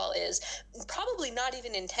basketball is, probably not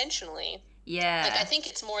even intentionally. Yeah. I think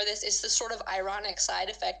it's more it's this sort of ironic side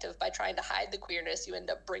effect of, by trying to hide the queerness, you end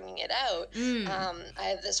up bringing it out. I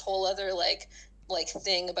have this whole other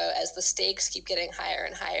thing about, as the stakes keep getting higher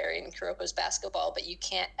and higher in Kuroko's basketball, but you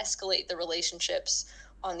can't escalate the relationships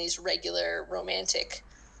on these regular romantic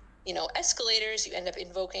escalators. You end up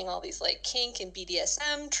invoking all these kink and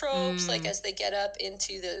BDSM tropes, as they get up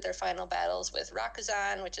into their final battles with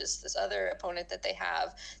Rakuzan, which is this other opponent that they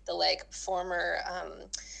have. The former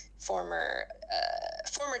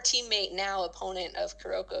teammate, now opponent of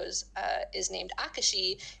Kuroko's, is named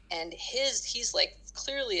Akashi, and he's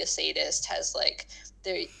clearly a sadist.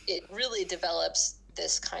 It really develops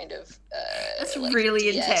this kind of that's really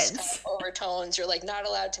DS intense kind of overtones. You're not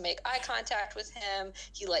allowed to make eye contact with him.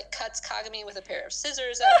 He cuts Kagami with a pair of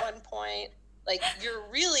scissors at one point. You're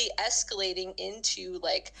really escalating into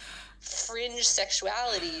fringe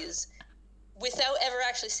sexualities without ever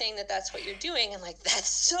actually saying that that's what you're doing. And that's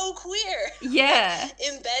so queer. Yeah.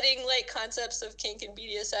 Embedding concepts of kink and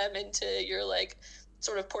BDSM into your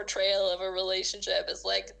sort of portrayal of a relationship is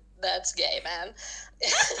that's gay, man.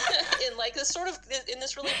 In this sort of, in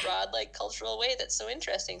this really broad cultural way that's so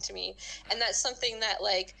interesting to me. And that's something that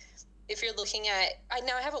if you're looking at, I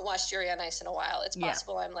haven't watched Yuri on Ice in a while. It's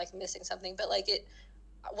possible I'm missing something, but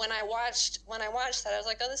when I watched that, I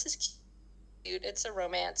was oh, this is cute. It's a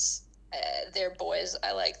romance. They're boys.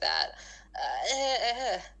 I like that.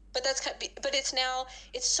 But that's but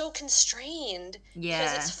it's so constrained,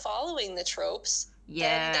 because it's following the tropes.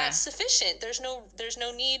 Then that's sufficient. There's no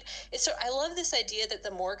need. I love this idea that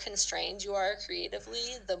the more constrained you are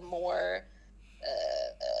creatively, the more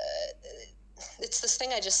it's this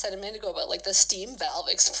thing I just said a minute ago about the steam valve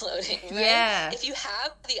exploding, right? Yeah. If you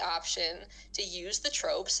have the option to use the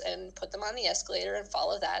tropes and put them on the escalator and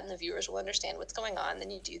follow that, and the viewers will understand what's going on, then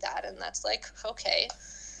you do that, and that's okay.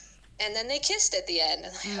 And then they kissed at the end.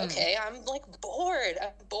 And okay, I'm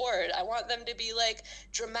bored. I want them to be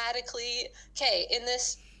dramatically, okay, in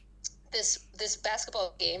this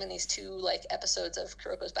basketball game, and these two episodes of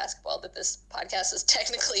Kuroko's basketball that this podcast is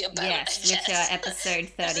technically about. Yes, which are episode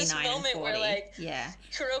 39 this moment and 40. Where yeah.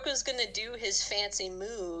 Kuroko's gonna do his fancy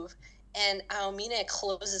move, and Aomine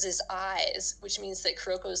closes his eyes, which means that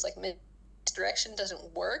Kuroko's misdirection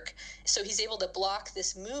doesn't work, so he's able to block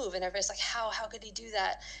this move, and everybody's how could he do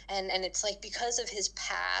that? And it's because of his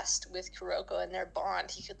past with Kuroko and their bond,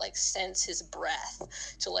 he could sense his breath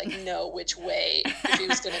to know which way, if he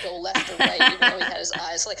was going to go left or right, even though he had his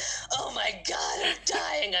eyes oh my god, I'm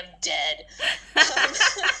dying, I'm dead.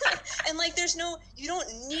 And there's you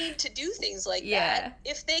don't need to do things that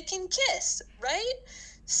if they can kiss, right?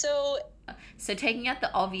 So taking out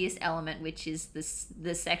the obvious element, which is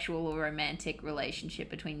the sexual or romantic relationship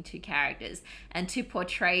between two characters, and to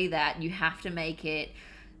portray that, you have to make it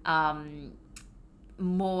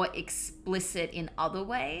more explicit in other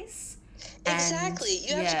ways. Exactly. And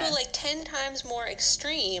You have to go like 10 times more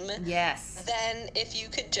extreme yes, than if you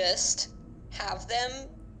could just have them,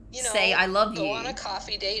 say I love go on a you.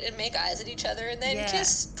 coffee date and make eyes at each other and then Yeah.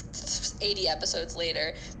 kiss 80 episodes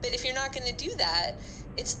later. But if you're not going to do that,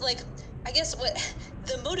 it's like, I guess what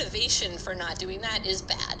the motivation for not doing that is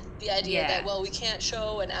bad. The idea that, well, we can't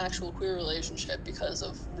show an actual queer relationship because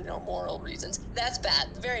of, moral reasons. That's bad.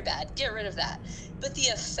 Very bad. Get rid of that. But the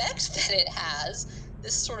effect that it has,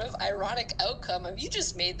 this sort of ironic outcome of you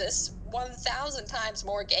just made this 1,000 times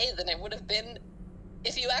more gay than it would have been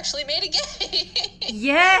if you actually made it gay.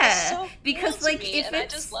 Yeah, it's so because cool like to me, if and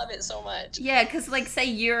it's I just love it so much. yeah, because like say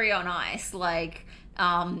Yuri on Ice, like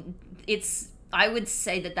it's I would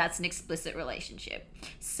say that that's an explicit relationship.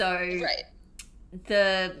 So Right.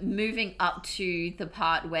 the moving up to the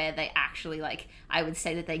part where they actually like I would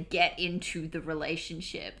say that they get into the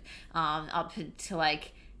relationship up to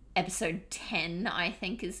like episode 10 I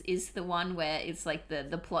think is the one where it's like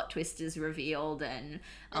the plot twist is revealed and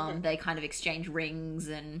they kind of exchange rings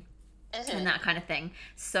and that kind of thing.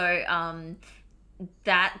 So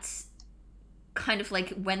that's kind of like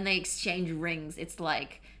when they exchange rings, it's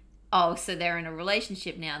like, oh, so they're in a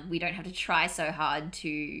relationship now. We don't have to try so hard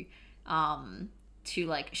to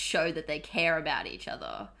like show that they care about each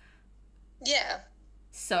other. Yeah.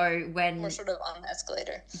 So when we're sort of on the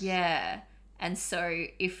escalator. Yeah. And so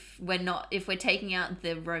if we're taking out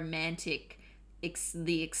the romantic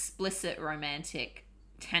the explicit romantic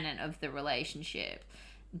tenet of the relationship,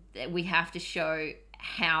 we have to show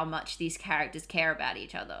how much these characters care about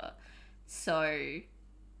each other. So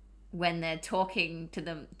when they're talking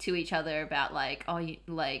to each other about like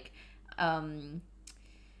Kagami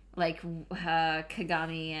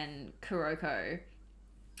and Kuroko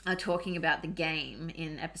are talking about the game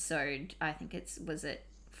in episode, I think was it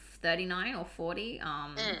 39 or 40,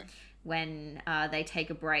 when they take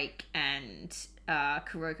a break and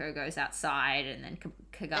Kuroko goes outside and then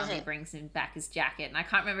Kagami brings him back his jacket, and I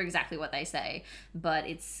can't remember exactly what they say, but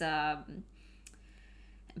it's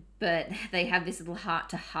but they have this little heart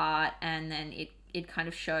to heart, and then it kind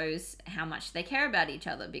of shows how much they care about each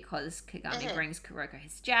other because Kagami brings Kuroko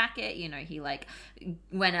his jacket. He like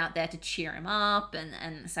went out there to cheer him up, and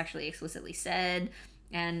it's actually explicitly said.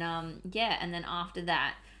 And and then after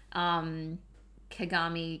that,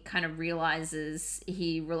 Kagami kind of realizes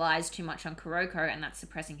he relies too much on Kuroko, and that's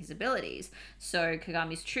suppressing his abilities. So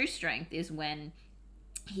Kagami's true strength is when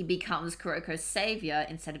he becomes Kuroko's savior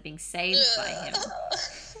instead of being saved by him.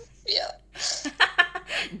 Yeah.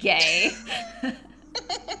 Gay.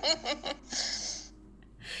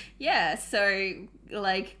 Yeah, so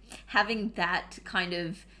like having that kind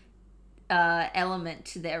of element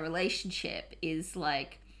to their relationship is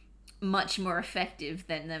like much more effective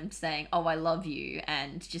than them saying, oh, I love you,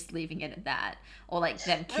 and just leaving it at that, or like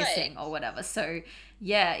them kissing or whatever. So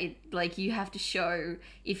yeah, it like you have to show,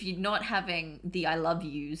 if you're not having the I love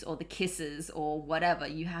yous or the kisses or whatever,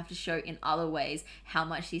 you have to show in other ways how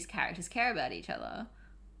much these characters care about each other.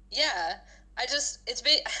 Yeah. I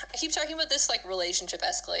keep talking about this like relationship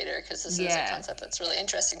escalator because this is a concept that's really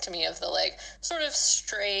interesting to me, of the like sort of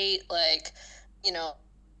straight like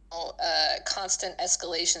constant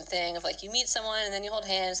escalation thing of like you meet someone and then you hold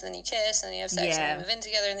hands and then you kiss and then you have sex and then you move in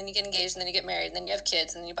together and then you get engaged and then you get married and then you have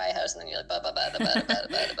kids and then you buy a house and then you're like blah blah blah blah blah blah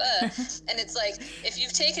blah blah. And it's like, if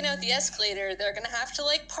you've taken out the escalator, they're gonna have to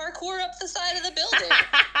like parkour up the side of the building.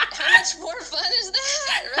 How much more fun is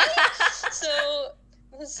that, right? So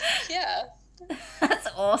yeah, that's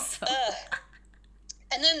awesome.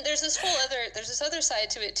 And then there's this other side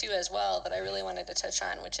to it too as well that I really wanted to touch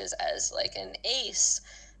on, which is as like an ace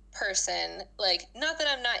person, like, not that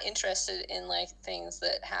I'm not interested in like things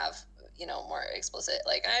that have more explicit,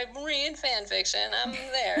 like I read fan fiction, I'm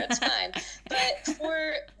there, it's fine. But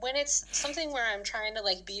for when it's something where I'm trying to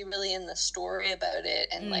like be really in the story about it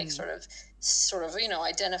and like sort of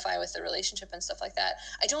identify with the relationship and stuff like that,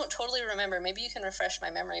 I don't totally remember, maybe you can refresh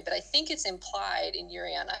my memory, but I think it's implied in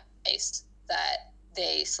Yuri on Ice that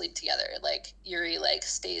they sleep together, like Yuri like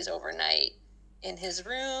stays overnight in his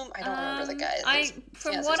room. I don't remember the guy.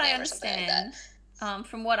 From what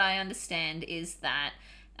I understand is that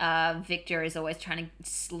Victor is always trying to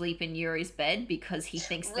sleep in Yuri's bed because he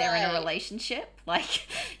thinks they're in a relationship. Like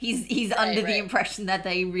he's under the impression that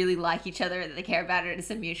they really like each other, that they care about it, it's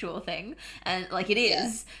a mutual thing, and like it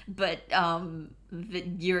is. But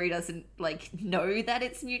Yuri doesn't like know that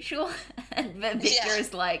it's mutual. But Victor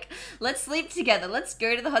is like, let's sleep together, let's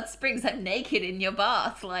go to the hot springs, I'm naked in your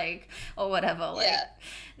bath, like, or whatever. Like,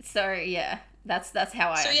 so yeah, that's how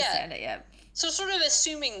I understand it. Yeah. So sort of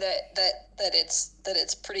assuming that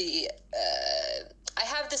it's pretty I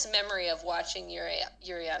have this memory of watching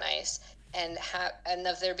Yuri on Ice, and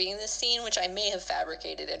of there being this scene which I may have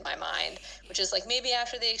fabricated in my mind, which is like maybe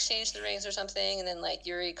after they exchange the rings or something, and then like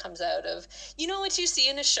Yuri comes out of, you know what you see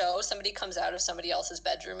in a show, somebody comes out of somebody else's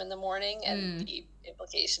bedroom in the morning, and the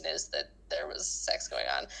implication is that there was sex going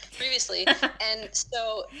on previously. And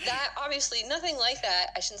so that, obviously nothing like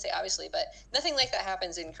that, I shouldn't say obviously, but nothing like that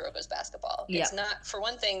happens in Kuroko's basketball. Yep. It's not, for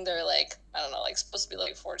one thing, they're like, I don't know, like supposed to be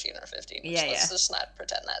like 14 or 15, which let's just not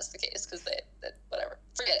pretend that's the case, because whatever,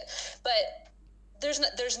 forget it. But there's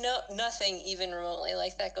nothing even remotely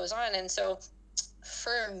like that goes on. And so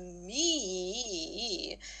for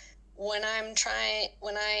me, when I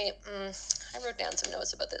wrote down some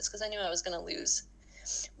notes about this because I knew I was going to lose.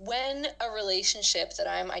 When a relationship that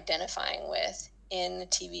I'm identifying with in a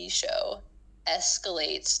TV show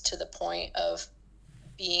escalates to the point of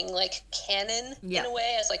being like canon in a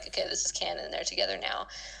way, as like, okay, this is canon, they're together now.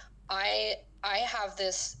 I have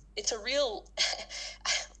this, it's a real,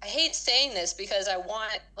 I hate saying this because I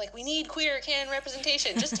want, like, we need queer canon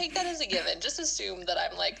representation. Just take that as a given. Just assume that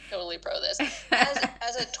I'm like totally pro this.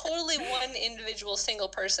 As a totally one individual single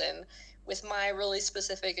person with my really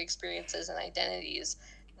specific experiences and identities,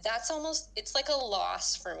 that's almost, it's like a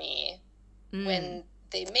loss for me when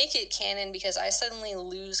they make it canon, because I suddenly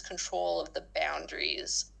lose control of the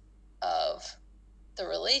boundaries of the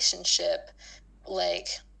relationship. Like,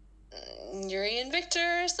 Yuri and Victor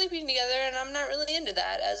are sleeping together, and I'm not really into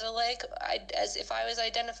that as as if I was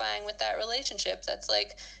identifying with that relationship. That's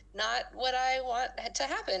like not what I want to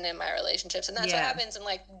happen in my relationships, and that's what happens in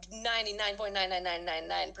like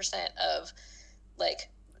 99.99999% of like.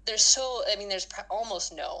 There's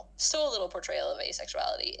almost so little portrayal of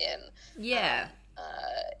asexuality in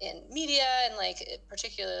media, and like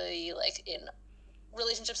particularly like in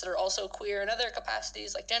relationships that are also queer in other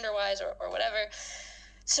capacities, like gender-wise or whatever.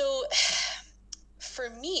 So for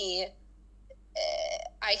me,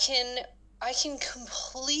 I can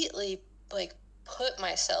completely like put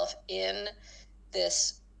myself in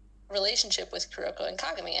this relationship with Kuroko and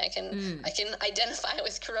Kagami. I can identify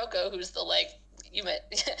with Kuroko, who's the like, who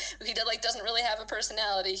doesn't really have a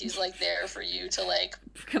personality. He's like there for you to like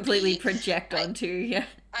completely project onto. Yeah,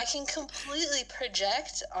 I can completely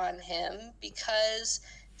project on him because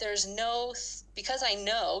there's no because I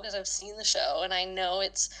know, because I've seen the show and I know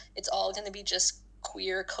it's all going to be just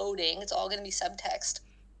queer coding. It's all going to be subtext.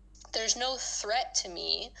 There's no threat to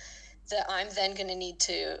me that I'm then going to need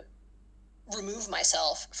to remove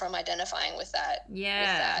myself from identifying with that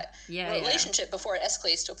relationship before it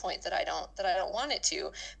escalates to a point that I don't want it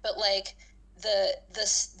to. But like the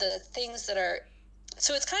things that are,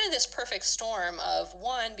 so it's kind of this perfect storm of,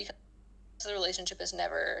 one, because the relationship is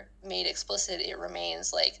never made explicit, it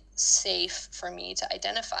remains like safe for me to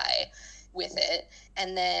identify with it,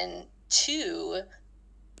 and then two,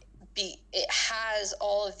 it has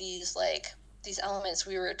all of these like these elements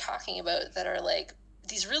we were talking about that are like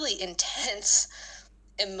these really intense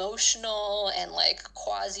emotional and like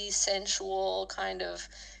quasi-sensual kind of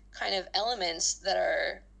elements that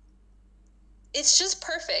are, it's just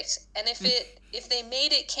perfect. And if they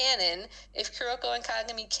made it canon, if Kuroko and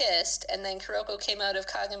Kagami kissed and then Kuroko came out of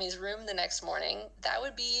Kagami's room the next morning, that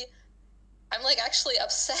would be, I'm like actually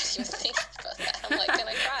upset even thinking about that. I'm like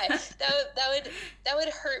gonna cry. That would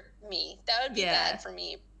hurt me. That would be bad for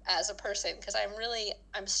me as a person, because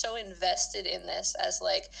I'm so invested in this as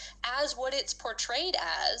what it's portrayed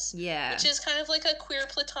as, which is kind of like a queer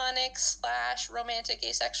platonic / romantic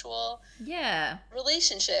asexual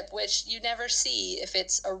relationship, which you never see if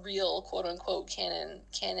it's a real quote unquote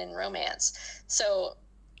canon romance. So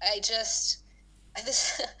I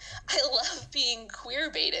love being queer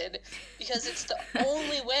baited, because it's the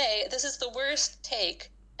only way. This is the worst take.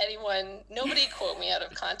 Nobody quote me out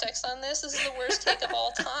of context on this. This is the worst take of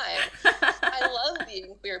all time. I love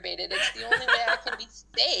being queer baited. It's the only way I can be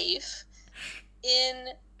safe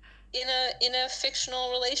in a fictional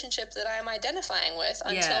relationship that I'm identifying with,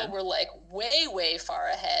 until we're like way far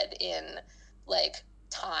ahead in like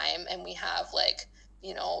time, and we have like,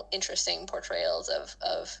 interesting portrayals of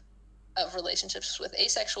relationships with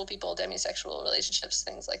asexual people, demisexual relationships,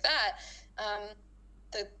 things like that.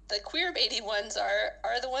 The queer baity ones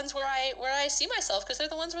are the ones where I see myself, because they're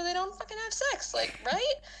the ones where they don't fucking have sex, like,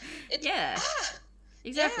 right? Exactly.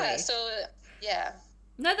 Yeah, so yeah.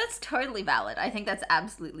 No, that's totally valid. I think that's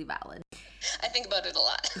absolutely valid. I think about it a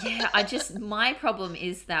lot. My problem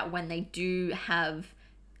is that when they do have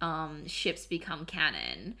ships become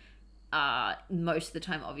canon, most of the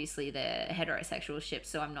time obviously they're heterosexual ships,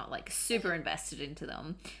 so I'm not like super invested into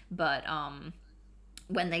them, but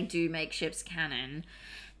when they do make ships canon,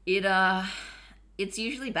 it's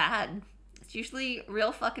usually bad. It's usually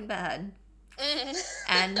real fucking bad. Mm.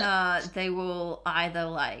 And they will either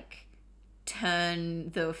like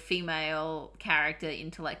turn the female character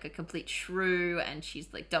into like a complete shrew, and she's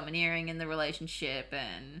like domineering in the relationship,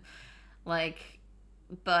 and like,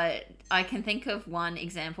 but I can think of one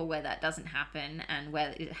example where that doesn't happen and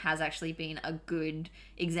where it has actually been a good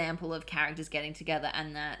example of characters getting together,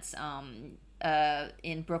 and that's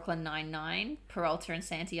in Brooklyn Nine-Nine, Peralta and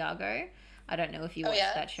Santiago. I don't know if you Oh watched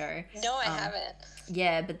yeah? that show. No, I haven't.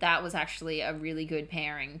 Yeah, but that was actually a really good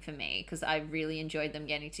pairing for me because I really enjoyed them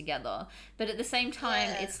getting together. But at the same time,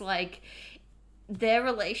 Yeah. it's like their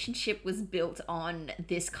relationship was built on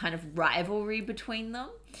this kind of rivalry between them,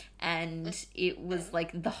 and it was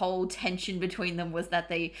like the whole tension between them was that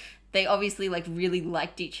they obviously like really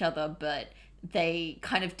liked each other, but they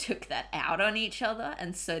kind of took that out on each other,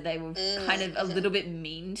 and so they were kind of a little bit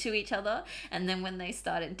mean to each other. And then when they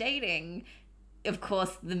started dating, of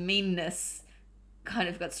course the meanness kind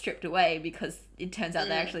of got stripped away because it turns out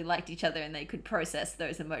they actually liked each other and they could process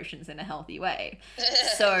those emotions in a healthy way.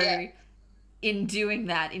 So Yeah. in doing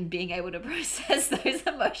that, in being able to process those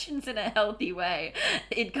emotions in a healthy way,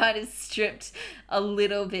 it kind of stripped a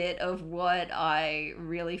little bit of what I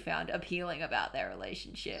really found appealing about their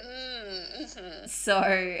relationship. Mm-hmm. So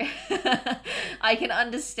I can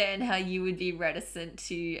understand how you would be reticent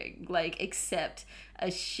to like accept a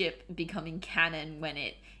ship becoming canon when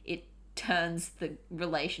it turns the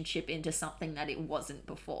relationship into something that it wasn't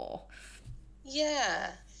before.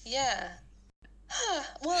 Yeah. Yeah.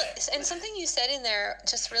 Well, and something you said in there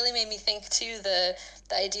just really made me think too, the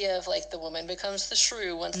idea of like the woman becomes the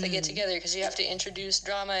shrew once they get together, because you have to introduce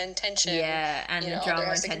drama and tension. Yeah, and the There drama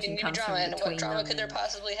has and to tension continue to be comes drama, from and what between drama them. could there And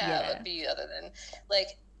possibly have be other than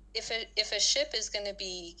like if a ship is going to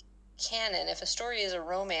be canon, if a story is a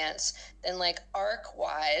romance, then like arc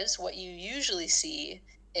wise, what you usually see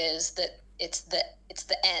is that it's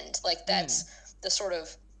the end. Like that's the sort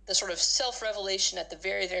of self-revelation at the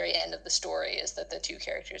very, very end of the story, is that the two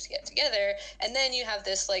characters get together, and then you have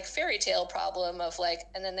this like fairy tale problem of like,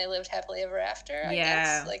 and then they lived happily ever after. I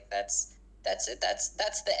guess like that's it.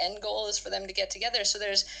 That's the end goal, is for them to get together. So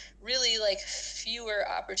there's really like fewer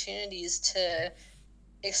opportunities to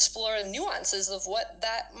explore nuances of what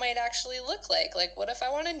that might actually look like. Like, what if I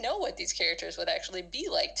want to know what these characters would actually be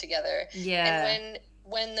like together? yeah. And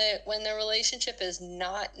when the relationship is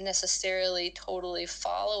not necessarily totally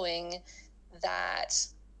following that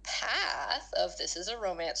path of, this is a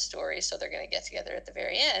romance story, so they're going to get together at the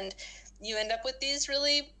very end, you end up with these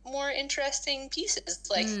really more interesting pieces.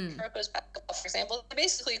 Like Kuroko's basketball, for example, they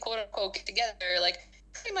basically quote unquote get together like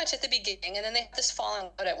pretty much at the beginning, and then they have this falling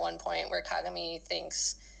out at one point where Kagami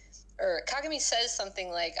says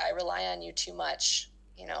something like, I rely on you too much,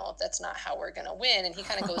 that's not how we're gonna win, and he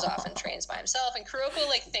kind of goes off and trains by himself, and Kuroko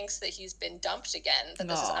like thinks that he's been dumped again, that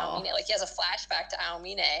this is Aomine. Like, he has a flashback to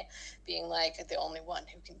Aomine being like, the only one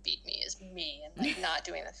who can beat me is me, and like not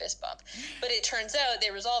doing the fist bump. But it turns out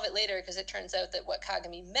they resolve it later, because it turns out that what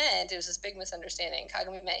Kagami meant, it was this big misunderstanding.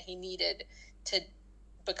 Kagami meant he needed to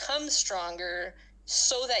become stronger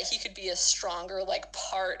so that he could be a stronger like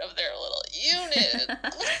part of their little unit.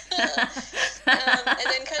 And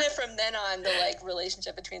then kind of from then on, the like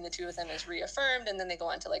relationship between the two of them is reaffirmed, and then they go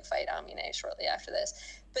on to like fight Amine shortly after this.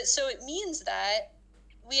 But so it means that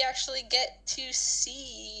we actually get to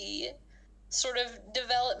see sort of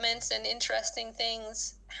developments and interesting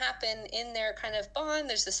things happen in their kind of bond.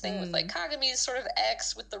 There's this thing with like Kagami's sort of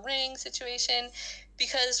ex with the ring situation,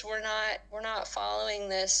 because we're not following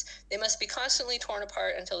this, they must be constantly torn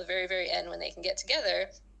apart until the very, very end when they can get together.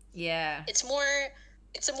 Yeah. It's a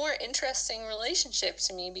more interesting relationship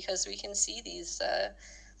to me, because we can see these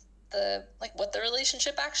the like what the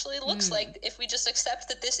relationship actually looks like if we just accept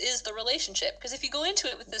that this is the relationship. Because if you go into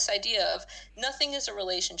it with this idea of nothing is a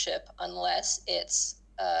relationship unless it's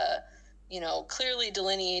clearly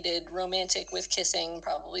delineated romantic with kissing,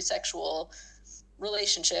 probably sexual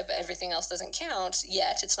relationship, everything else doesn't count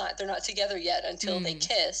yet, they're not together yet until they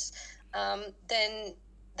kiss, then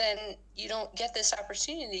you don't get this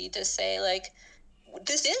opportunity to say like,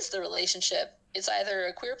 this is the relationship. It's either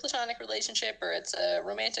a queer platonic relationship or it's a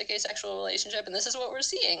romantic asexual relationship, and this is what we're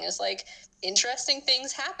seeing, is like interesting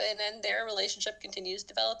things happen and their relationship continues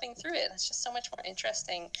developing through it. It's just so much more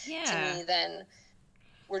interesting to me than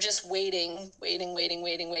we're just waiting for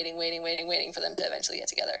them to eventually get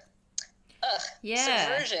together.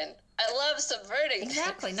 Subversion. I love subverting.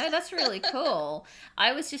 Exactly. No, that's really cool.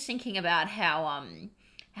 I was just thinking about how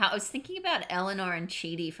I was thinking about Eleanor and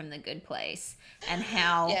Chidi from The Good Place, and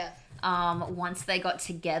how once they got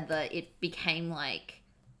together, it became like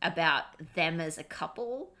about them as a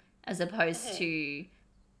couple, as opposed to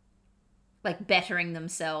like bettering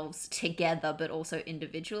themselves together but also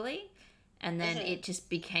individually, and then Mm-hmm. it just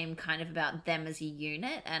became kind of about them as a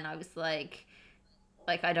unit, and I was like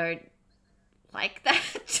I don't like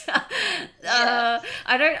that. Yeah.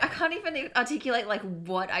 I can't even articulate like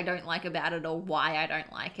what I don't like about it or why I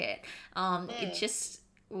don't like it. It Mm. just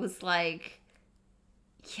was like,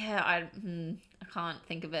 yeah, I can't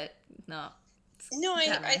think of it. No, No, it's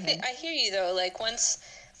out of I my think head. I hear you though. Like once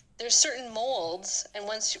there's certain molds, and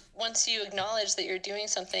once you acknowledge that you're doing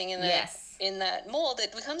something Yes. in that mold,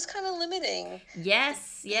 it becomes kind of limiting.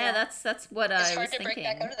 Yes, You yeah, know, that's what it's I hard was to break back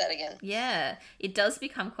out thinking. of that again. Yeah, it does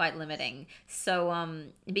become quite limiting. So,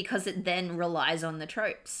 because it then relies on the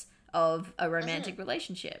tropes of a Mm-hmm. romantic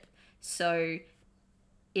relationship. So,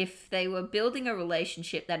 if they were building a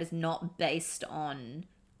relationship that is not based on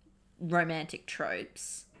romantic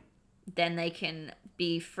tropes, then they can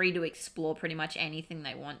be free to explore pretty much anything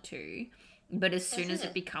they want to. But as soon as Mm-hmm.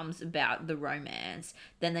 it becomes about the romance,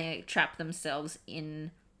 then they trap themselves in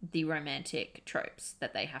the romantic tropes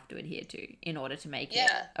that they have to adhere to in order to make it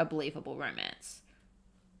Yeah, a believable romance.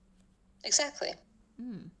 exactly.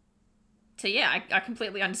 So yeah, I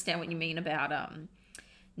completely understand what you mean about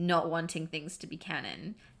not wanting things to be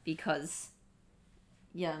canon, because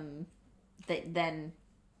that then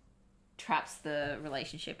traps the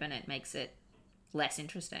relationship and it makes it less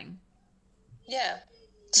interesting. Yeah.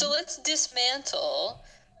 So let's dismantle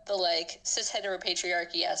the like cis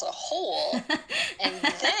heteropatriarchy as a whole, and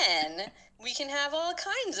then we can have all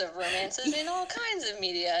kinds of romances in all kinds of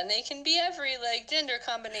media, and they can be every like gender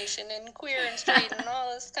combination and queer and straight and all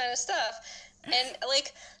this kind of stuff. And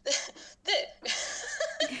like the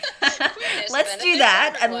queerness Let's do benefits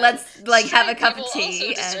that, and everyone. let's like have a Straight cup of people also tea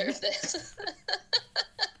and deserve this.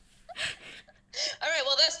 All right,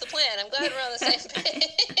 well that's the plan. I'm glad we're on the same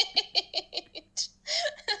page.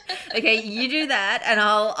 okay, you do that and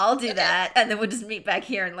I'll do Okay. that, and then we'll just meet back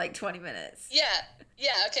here in like 20 minutes. Yeah.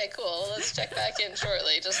 Yeah, okay, cool. Let's check back in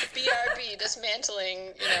shortly. Just BRB,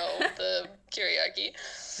 dismantling, the curiarchy.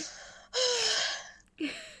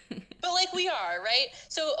 But like we are, right?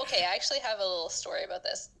 So okay, I actually have a little story about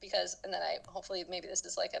this because, and then I hopefully maybe this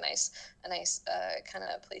is like a nice kind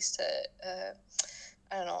of place to,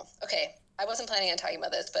 I don't know. Okay, I wasn't planning on talking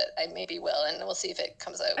about this, but I maybe will, and we'll see if it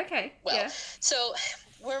comes out Okay, well. yeah. So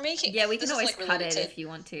we're making. Yeah, we can This is always like cut related it to. if you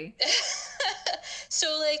want to.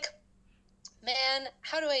 So like, man,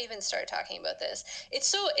 how do I even start talking about this?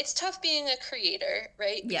 It's tough being a creator,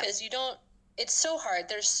 right? Yep. Because you don't. It's so hard.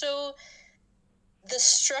 The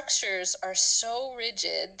structures are so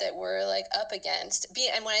rigid that we're like up against.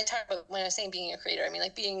 And when I was saying being a creator, I mean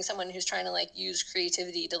like being someone who's trying to like use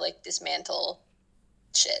creativity to like dismantle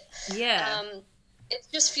shit. Yeah. It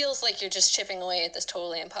just feels like you're just chipping away at this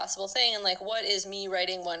totally impossible thing, and like, what is me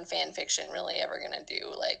writing one fan fiction really ever gonna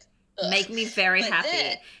do? Like, ugh. Make me very But then,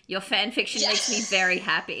 happy. Your fan fiction yeah. makes me very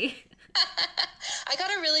happy. I got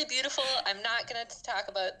a really beautiful. I'm not gonna talk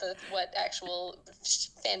about what actual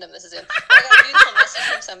fandom this is in, but I got a beautiful message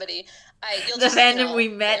from somebody. You'll The just, fandom we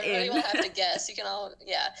met everybody in. will have to guess. You can all,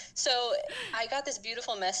 yeah. So I got this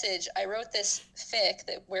beautiful message. I wrote this fic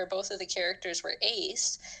where both of the characters were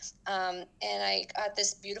aced, and I got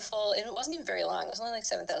this beautiful. And it wasn't even very long. It was only like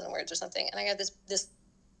 7,000 words or something. And I got this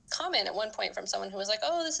comment at one point from someone who was like,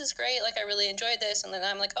 "Oh, this is great, like I really enjoyed this," and then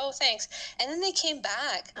I'm like, "Oh, thanks." And then they came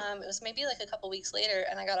back, it was maybe like a couple weeks later,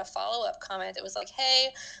 and I got a follow-up comment. It was like, "Hey,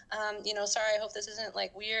 sorry, I hope this isn't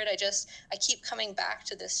like weird. I keep coming back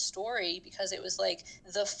to this story because it was like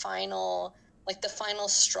the final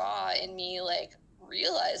straw in me like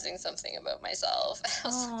realizing something about myself." And I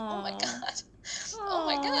was like, "Oh my Aww. god." Oh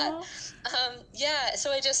my god. Aww. Yeah,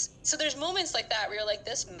 so there's moments like that where you're like,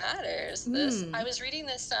 this matters. I was reading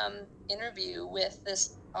this interview with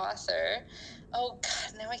this author. Oh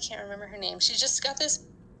god, now I can't remember her name. She just had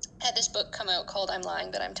this book come out called I'm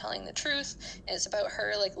Lying But I'm Telling the Truth, and it's about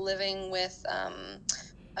her like living with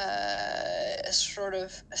a sort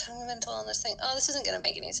of some mental illness thing. Oh, this isn't going to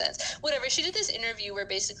make any sense. Whatever. She did this interview where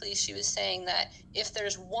basically she was saying that if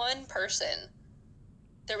there's one person,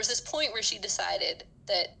 there was this point where she decided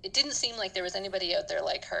that it didn't seem like there was anybody out there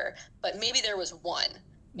like her, but maybe there was one.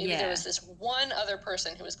 Maybe there was this one other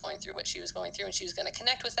person who was going through what she was going through, and she was going to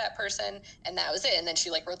connect with that person, and that was it. And then she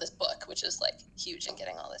like wrote this book, which is like huge and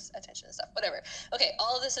getting all this attention and stuff. Whatever. Okay,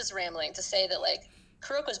 all of this is rambling to say that like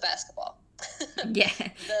Kuroko's basketball. Yeah.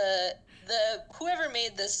 The whoever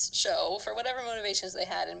made this show, for whatever motivations they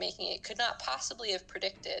had in making it, could not possibly have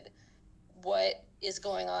predicted what is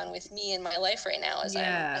going on with me in my life right now as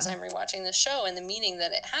I'm rewatching this show, and the meaning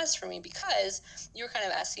that it has for me, because you were kind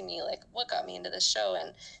of asking me like what got me into this show.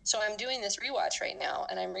 And so I'm doing this rewatch right now,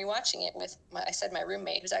 and I'm rewatching it with my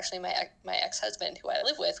roommate, who's actually my ex-husband, who I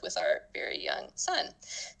live with our very young son.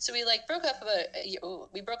 So we like broke up about a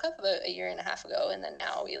year and a half ago, and then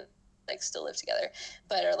now we like still live together,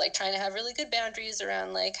 but are like trying to have really good boundaries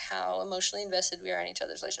around like how emotionally invested we are in each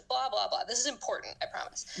other's relationship, blah blah blah. This is important, I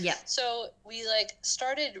promise. Yeah. So we like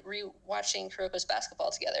started rewatching Kuroko's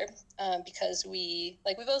basketball together, because we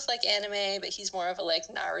both like anime, but he's more of a like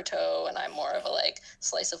Naruto and I'm more of a like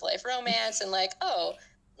slice of life romance, and like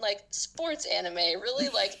like sports anime really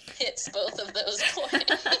like hits both of those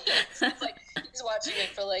points. It's like he's watching it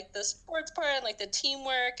for like the sports part and like the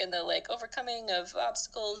teamwork and the like overcoming of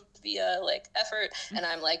obstacles via like effort, and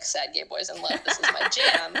I'm like sad gay boys in love, this is my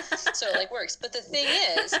jam. So it like works. But the thing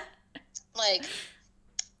is, like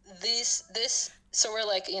this so we're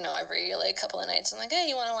like, every like couple of nights I'm like, hey,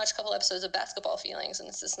 you want to watch a couple episodes of Basketball Feelings? And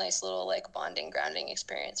it's this nice little like bonding, grounding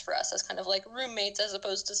experience for us as kind of like roommates as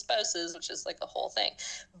opposed to spouses, which is like a whole thing.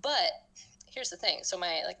 But here's the thing. So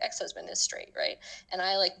my like ex-husband is straight, right? And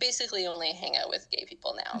I like basically only hang out with gay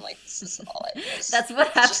people now. I'm like, this is all I do. That's what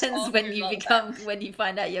happens when you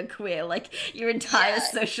find out you're queer. Like your entire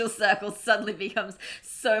social circle suddenly becomes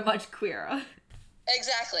so much queerer.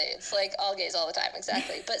 Exactly. It's like all gays all the time.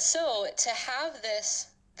 Exactly. But so to have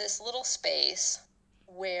this little space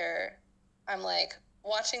where I'm like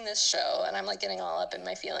watching this show and I'm like getting all up in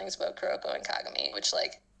my feelings about Kuroko and Kagami, which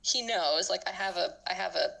like he knows, like I have a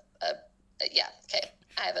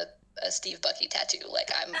Steve Bucky tattoo. Like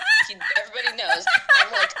everybody knows.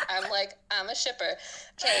 I'm a shipper.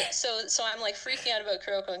 Okay, so I'm like freaking out about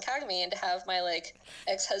Kuroko and Kagami, and to have my like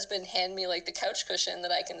ex-husband hand me like the couch cushion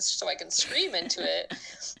that I can scream into it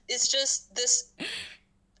is just this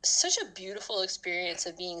such a beautiful experience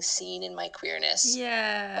of being seen in my queerness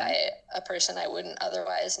by a person I wouldn't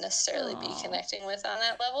otherwise necessarily be connecting with on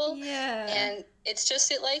that level. And it's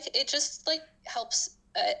just it just helps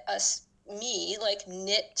me like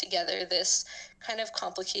knit together this kind of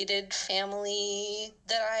complicated family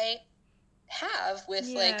that I have with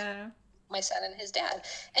like my son and his dad.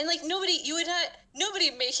 And like nobody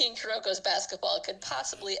making Kuroko's basketball could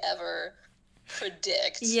possibly ever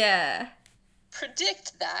predict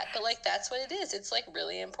that, but like that's what it is. It's like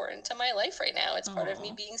really important to my life right now. It's part of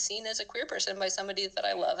me being seen as a queer person by somebody that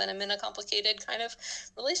I love and I'm in a complicated kind of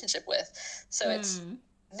relationship with. So it's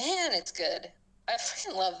good. I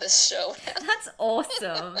freaking love this show. That's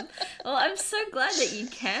awesome. Well, I'm so glad that you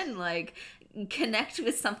can like connect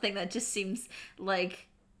with something that just seems like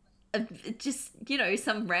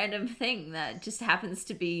some random thing that just happens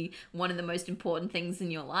to be one of the most important things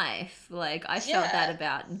in your life. Like I felt that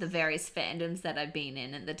about the various fandoms that I've been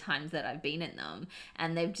in and the times that I've been in them,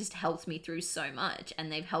 and they've just helped me through so much,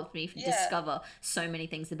 and they've helped me discover so many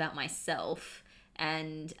things about myself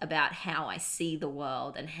and about how I see the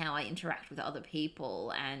world and how I interact with other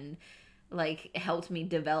people, and like helped me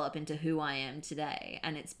develop into who I am today.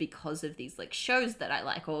 And it's because of these like shows that I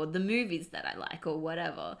like, or the movies that I like, or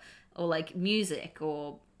whatever, or like music,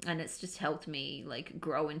 and it's just helped me like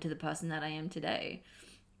grow into the person that I am today.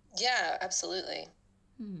 Yeah, absolutely.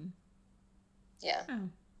 Yeah.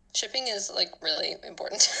 Shipping is like really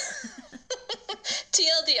important.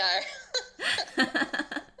 TLDR.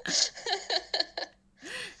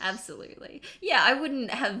 Absolutely. Yeah, I wouldn't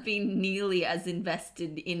have been nearly as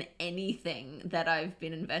invested in anything that I've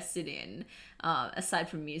been invested in, aside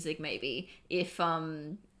from music maybe, if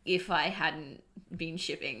I hadn't been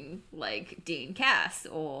shipping like Dean Cass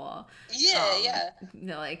or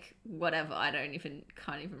like whatever. I can't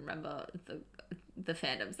even remember the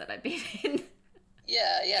fandoms that I've been in.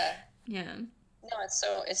 Yeah. No, it's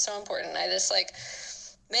so important. I just like,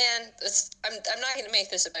 man, I'm not going to make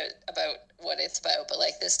this about what it's about, but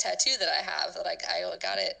like this tattoo that I have, that like I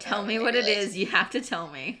got it. Tell me what it is. You have to tell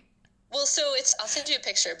me. Well, so I'll send you a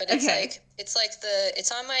picture, but it's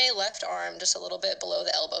it's on my left arm, just a little bit below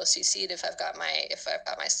the elbow. So you see it if I've got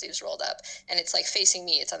my sleeves rolled up, and it's like facing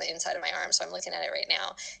me. It's on the inside of my arm, so I'm looking at it right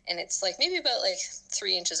now, and it's like maybe about like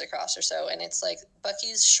 3 inches across or so, and it's like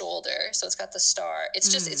Bucky's shoulder. So it's got the star. It's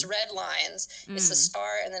just it's red lines. It's the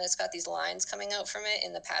star, and then it's got these lines coming out from it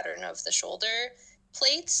in the pattern of the shoulder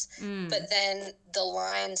plates. But then the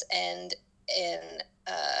lines end in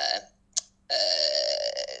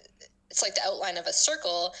it's like the outline of a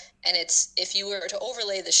circle, and it's, if you were to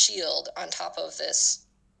overlay the shield on top of this,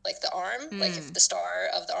 like the arm, like if the star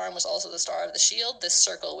of the arm was also the star of the shield, this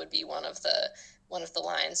circle would be one of the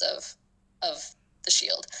lines of the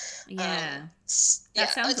shield. Yeah. That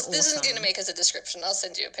sounds awesome. This isn't going to make as a description. I'll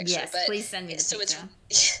send you a picture. Yes, but please send me the picture.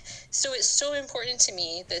 So it's so important to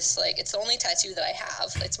me. This, like, it's the only tattoo that I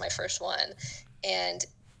have. It's my first one, and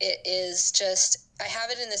it is just, I have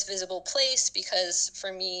it in this visible place because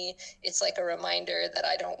for me, it's like a reminder that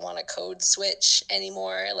I don't want to code switch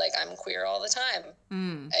anymore. Like, I'm queer all the time.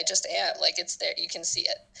 I just am. Like, it's there. You can see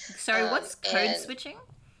it. Sorry, what's code switching?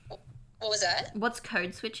 What was that? What's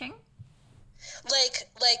code switching?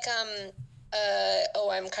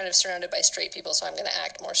 I'm kind of surrounded by straight people, so I'm going to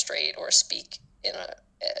act more straight or speak in a,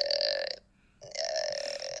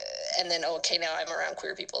 and then, okay, now I'm around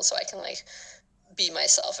queer people, so I can, like, be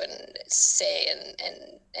myself and say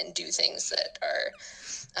and do things that are,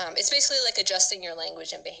 it's basically like adjusting your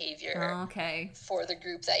language and behavior for the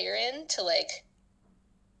group that you're in to, like.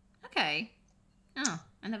 Okay. Oh,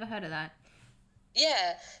 I never heard of that.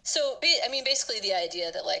 Yeah. So, I mean, basically the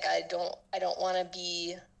idea that, like, I don't want to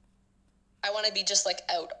be, I want to be just, like,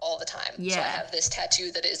 out all the time. Yeah. So I have this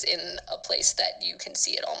tattoo that is in a place that you can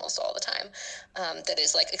see it almost all the time. That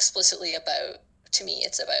is, like, explicitly about, to me,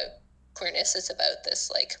 it's about queerness. It's about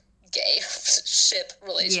this, like, gay ship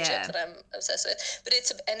relationship that I'm obsessed with. But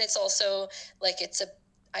it's also, like,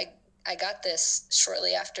 I got this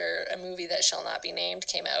shortly after a movie that shall not be named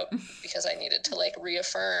came out because I needed to, like,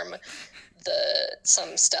 reaffirm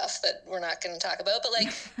some stuff that we're not going to talk about, but,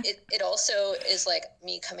 like, it also is, like,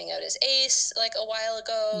 me coming out as ace, like, a while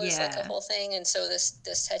ago. It's like a whole thing. And so this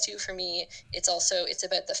tattoo for me, it's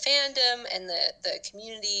about the fandom and the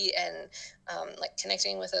community and like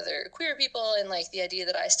connecting with other queer people and, like, the idea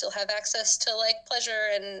that I still have access to, like, pleasure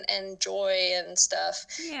and joy and stuff.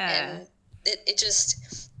 And it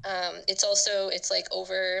just it's like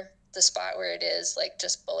over the spot where it is, like,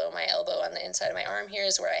 just below my elbow on the inside of my arm here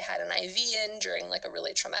is where I had an IV in during, like, a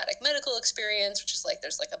really traumatic medical experience, which is, like,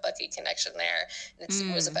 there's, like, a Bucky connection there. And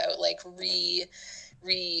it was about, like,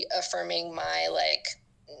 reaffirming my, like,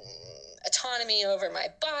 autonomy over my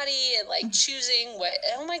body and, like, choosing what,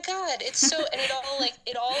 oh my God, it's so, and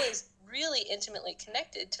it all is really intimately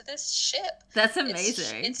connected to this ship. That's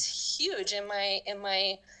amazing. It's huge in my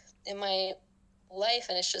life,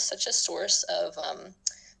 and it's just such a source of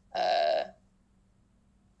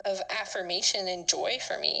affirmation and joy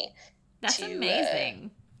for me. That's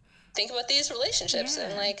amazing. Think about these relationships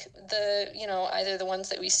and, like, either the ones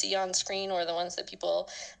that we see on screen or the ones that people,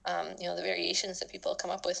 the variations that people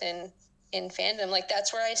come up with in fandom. Like,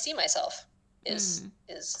 that's where I see myself is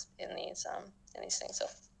in these things. So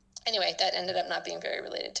anyway, that ended up not being very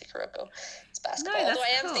related to Kuroko. It's basketball. Although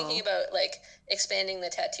I am thinking about, like, expanding the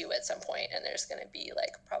tattoo at some point, and there's going to be,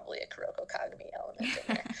 like, probably a Kuroko Kagami element in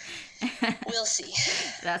there. We'll see.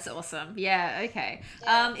 That's awesome. Yeah, okay.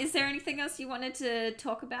 Yeah. Is there anything else you wanted to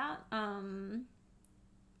talk about? I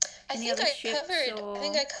think I covered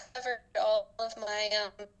all of my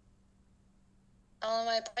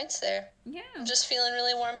points there. Yeah. I'm just feeling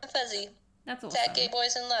really warm and fuzzy. That's awesome. Sad gay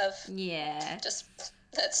boys in love. Yeah.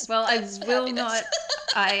 That's I will not.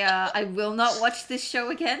 I will not watch this show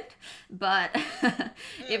again, but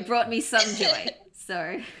it brought me some joy.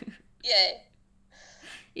 So. Yay.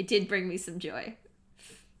 It did bring me some joy.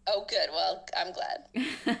 Oh, good. Well, I'm glad.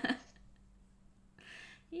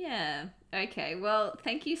 Yeah. Okay. Well,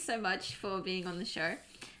 thank you so much for being on the show.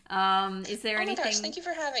 Is there anything? Oh my gosh! Thank you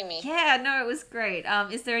for having me. Yeah. No, it was great.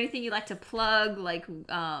 Is there anything you'd like to plug? Like,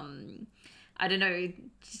 I don't know,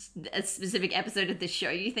 just a specific episode of this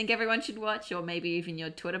show you think everyone should watch, or maybe even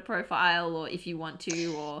your Twitter profile, or if you want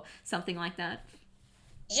to, or something like that?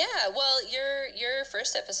 Yeah, well, your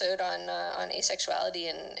first episode on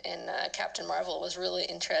asexuality and Captain Marvel was really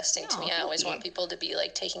interesting to me. I always want people to be,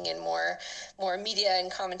 like, taking in more media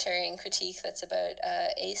and commentary and critique that's about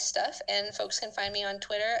ace stuff. And folks can find me on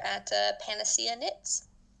Twitter at Panacea Knits.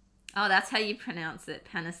 Oh, that's how you pronounce it,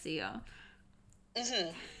 Panacea.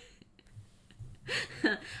 Mm-hmm.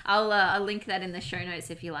 I'll link that in the show notes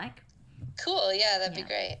if you like. Cool, yeah, that'd be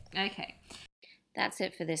great. Okay. That's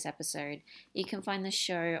it for this episode. You can find the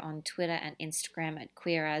show on Twitter and Instagram at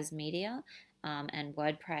queerasmedia, and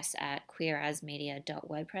WordPress at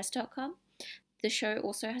queerasmedia.wordpress.com. The show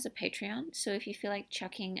also has a Patreon, so if you feel like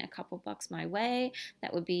chucking a couple bucks my way,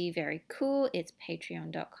 that would be very cool. It's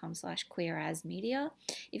patreon.com/queerasmedia.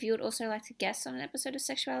 If you would also like to guest on an episode of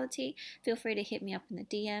Sexuality, feel free to hit me up in the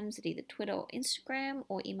DMs at either Twitter or Instagram,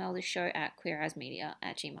 or email the show at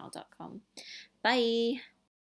queerasmedia@gmail.com. Bye!